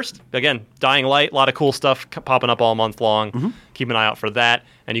 IGN first. Again, Dying Light. A lot of cool stuff popping up all month long. Mm-hmm. Keep an eye out for that.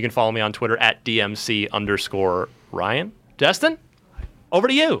 And you can follow me on Twitter at DMC_Ryan. Destin, over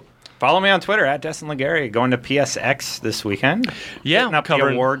to you. Follow me on Twitter at Destin Legary. Going to PSX this weekend. Yeah, Hitting up the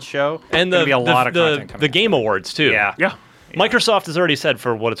covering- award show. And Gonna be a lot of content coming the out. Game Awards, too. Yeah. Yeah. Microsoft has already said,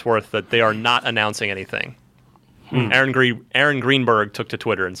 for what it's worth, that they are not announcing anything. Aaron Greenberg took to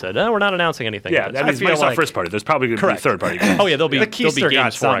Twitter and said, "Oh, we're not announcing anything." Yeah, that means feel Microsoft like- first party. There's probably going to be Correct. third party. Oh yeah, there'll be The there'll be Keister got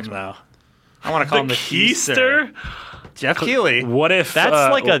games for something, Xbox. though. I want to call him the Keister? Jeff Keighley. What if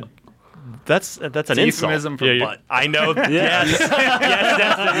That's like a that's an It's a insult. euphemism for Yeah, butt. I know. Yes.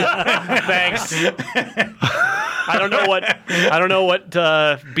 Yes. Thanks. I don't know what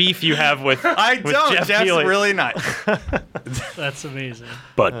beef you have with. I with don't. Jeff Jeff's Keighley. really nice. That's amazing.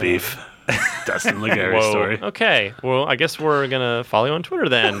 butt beef? Destin Legary Whoa. story. Okay. Well, I guess we're gonna follow you on Twitter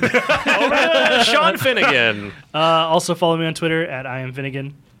then. Over to Sean Finnegan. Also follow me on Twitter at I am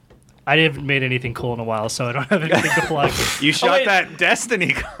Finnegan. I haven't made anything cool in a while, so I don't have anything to plug. You shot wait. that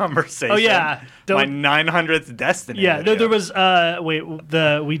Destiny conversation. Oh, yeah. My Don't- 900th Destiny. Yeah, no, video. there was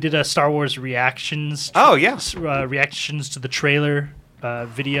we did a Star Wars reactions. Oh, yeah. Reactions to the trailer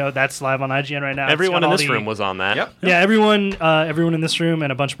video that's live on IGN right now. It's Everyone got in all this room was on that. Yep. Yeah, everyone in this room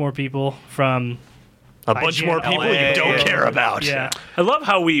and a bunch more people from. A bunch IGN more people LA. you don't care about. Yeah, I love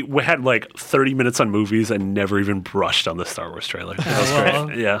how we had like 30 minutes on movies and never even brushed on the Star Wars trailer. That was well,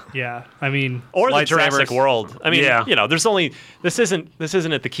 great. Yeah. yeah. I mean, Or the Lightsabers. Jurassic World. I mean, Yeah. there's only this isn't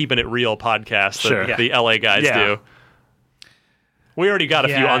at the Keeping It Real podcast that Sure. the LA guys Yeah. do. We already got a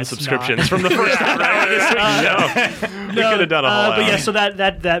few Yeah, it's unsubscriptions not. from the first round of this week. We could have done a whole but yeah, hour. so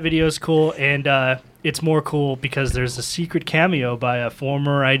that video is cool, and it's more cool because there's a secret cameo by a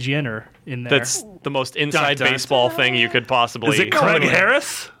former IGNer in there. That's the most inside Dun, dun, baseball thing you could possibly. Is it Craig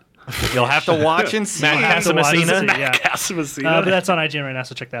Harris? You'll have to watch and see. Matt You have to watch Casamassina? and see, yeah. Casamassina. But that's on IGN right now,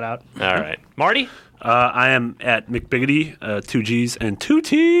 so check that out. All right, Marty. I am at McBiggity, 2 G's and 2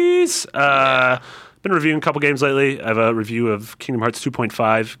 T's. Been reviewing a couple games lately. I have a review of Kingdom Hearts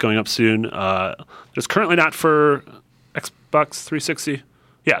 2.5 going up soon. It's currently not for Xbox 360.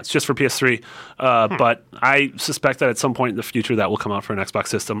 Yeah, it's just for PS3. But I suspect that at some point in the future that will come out for an Xbox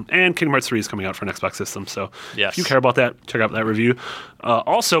system. And Kingdom Hearts 3 is coming out for an Xbox system. So Yes. if you care about that, check out that review.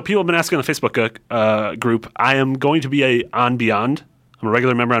 Also, people have been asking on the Facebook group, I am going to be on Beyond. I'm a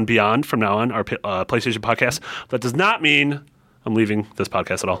regular member on Beyond from now on, our PlayStation podcast. That does not mean I'm leaving this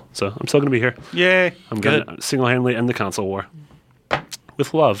podcast at all. So I'm still going to be here. Yay. I'm going to single-handedly end the console war.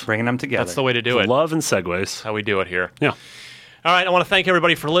 With love. Bringing them together. That's the way to do it. Love and segues. How we do it here. Yeah. All right, I want to thank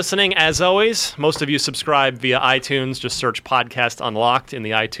everybody for listening. As always, most of you subscribe via iTunes. Just search Podcast Unlocked in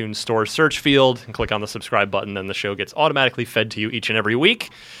the iTunes Store search field and click on the subscribe button, and the show gets automatically fed to you each and every week.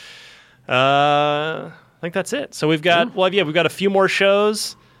 I think that's it. So we've got we've got a few more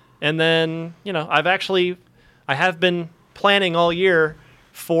shows, and then I have been planning all year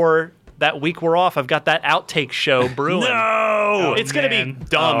for that week we're off. I've got that outtake show brewing. No! It's going to be man.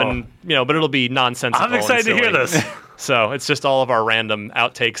 dumb and but it'll be nonsensical. I'm excited to and hear silly. this. So it's just all of our random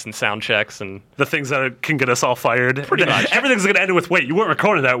outtakes and sound checks and The things that can get us all fired. Pretty much. Everything's going to end with, wait, you weren't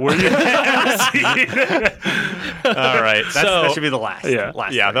recording that, were you? all right. That should be the last. Yeah.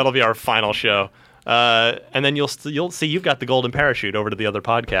 last yeah, thing. that'll be our final show. And then you'll see you've got the golden parachute over to the other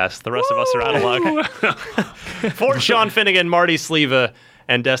podcast. The rest of us are out of luck. For Sean Finnegan, Marty Sleva,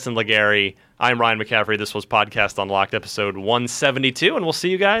 and Destin Legary, I'm Ryan McCaffrey. This was Podcast Unlocked, episode 172, and we'll see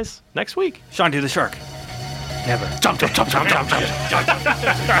you guys next week. Sean, do the shark. Never. Jump, jump, jump, jump, jump,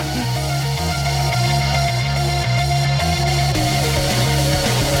 jump.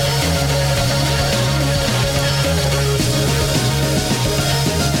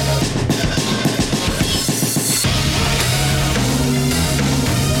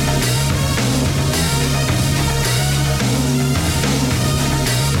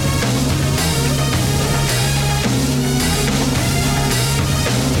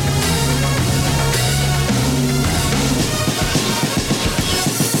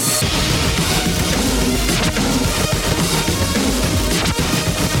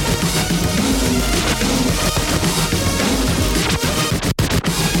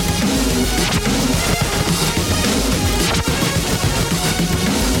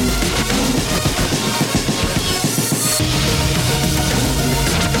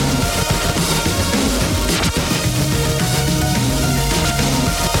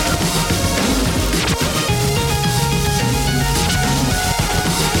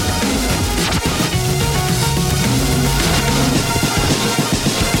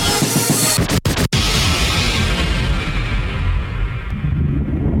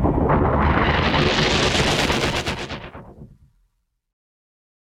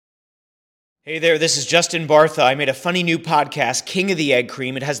 Hey there, this is Justin Bartha. I made a funny new podcast, King of the Egg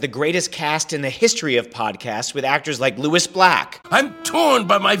Cream. It has the greatest cast in the history of podcasts with actors like Louis Black. I'm torn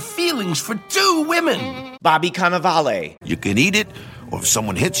by my feelings for two women. Bobby Cannavale. You can eat it, or if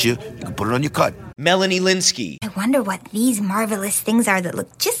someone hits you, you can put it on your cut. Melanie Linsky. I wonder what these marvelous things are that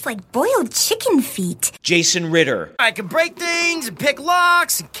look just like boiled chicken feet. Jason Ritter. I can break things and pick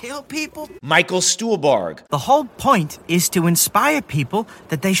locks and kill people. Michael Stuhlbarg. The whole point is to inspire people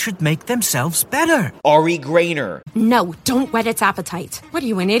that they should make themselves better. Ari Grainer. No, don't whet its appetite. What are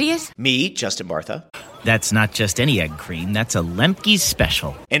you, an idiot? Me, Justin Bartha. That's not just any egg cream, that's a Lemke's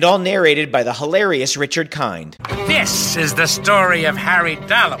special. And all narrated by the hilarious Richard Kind. This is the story of Harry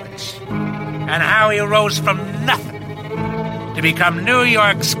Dalowitz and how he rose from nothing to become New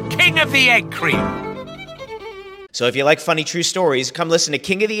York's King of the Egg Cream. So if you like funny true stories, come listen to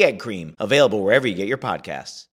King of the Egg Cream, available wherever you get your podcasts.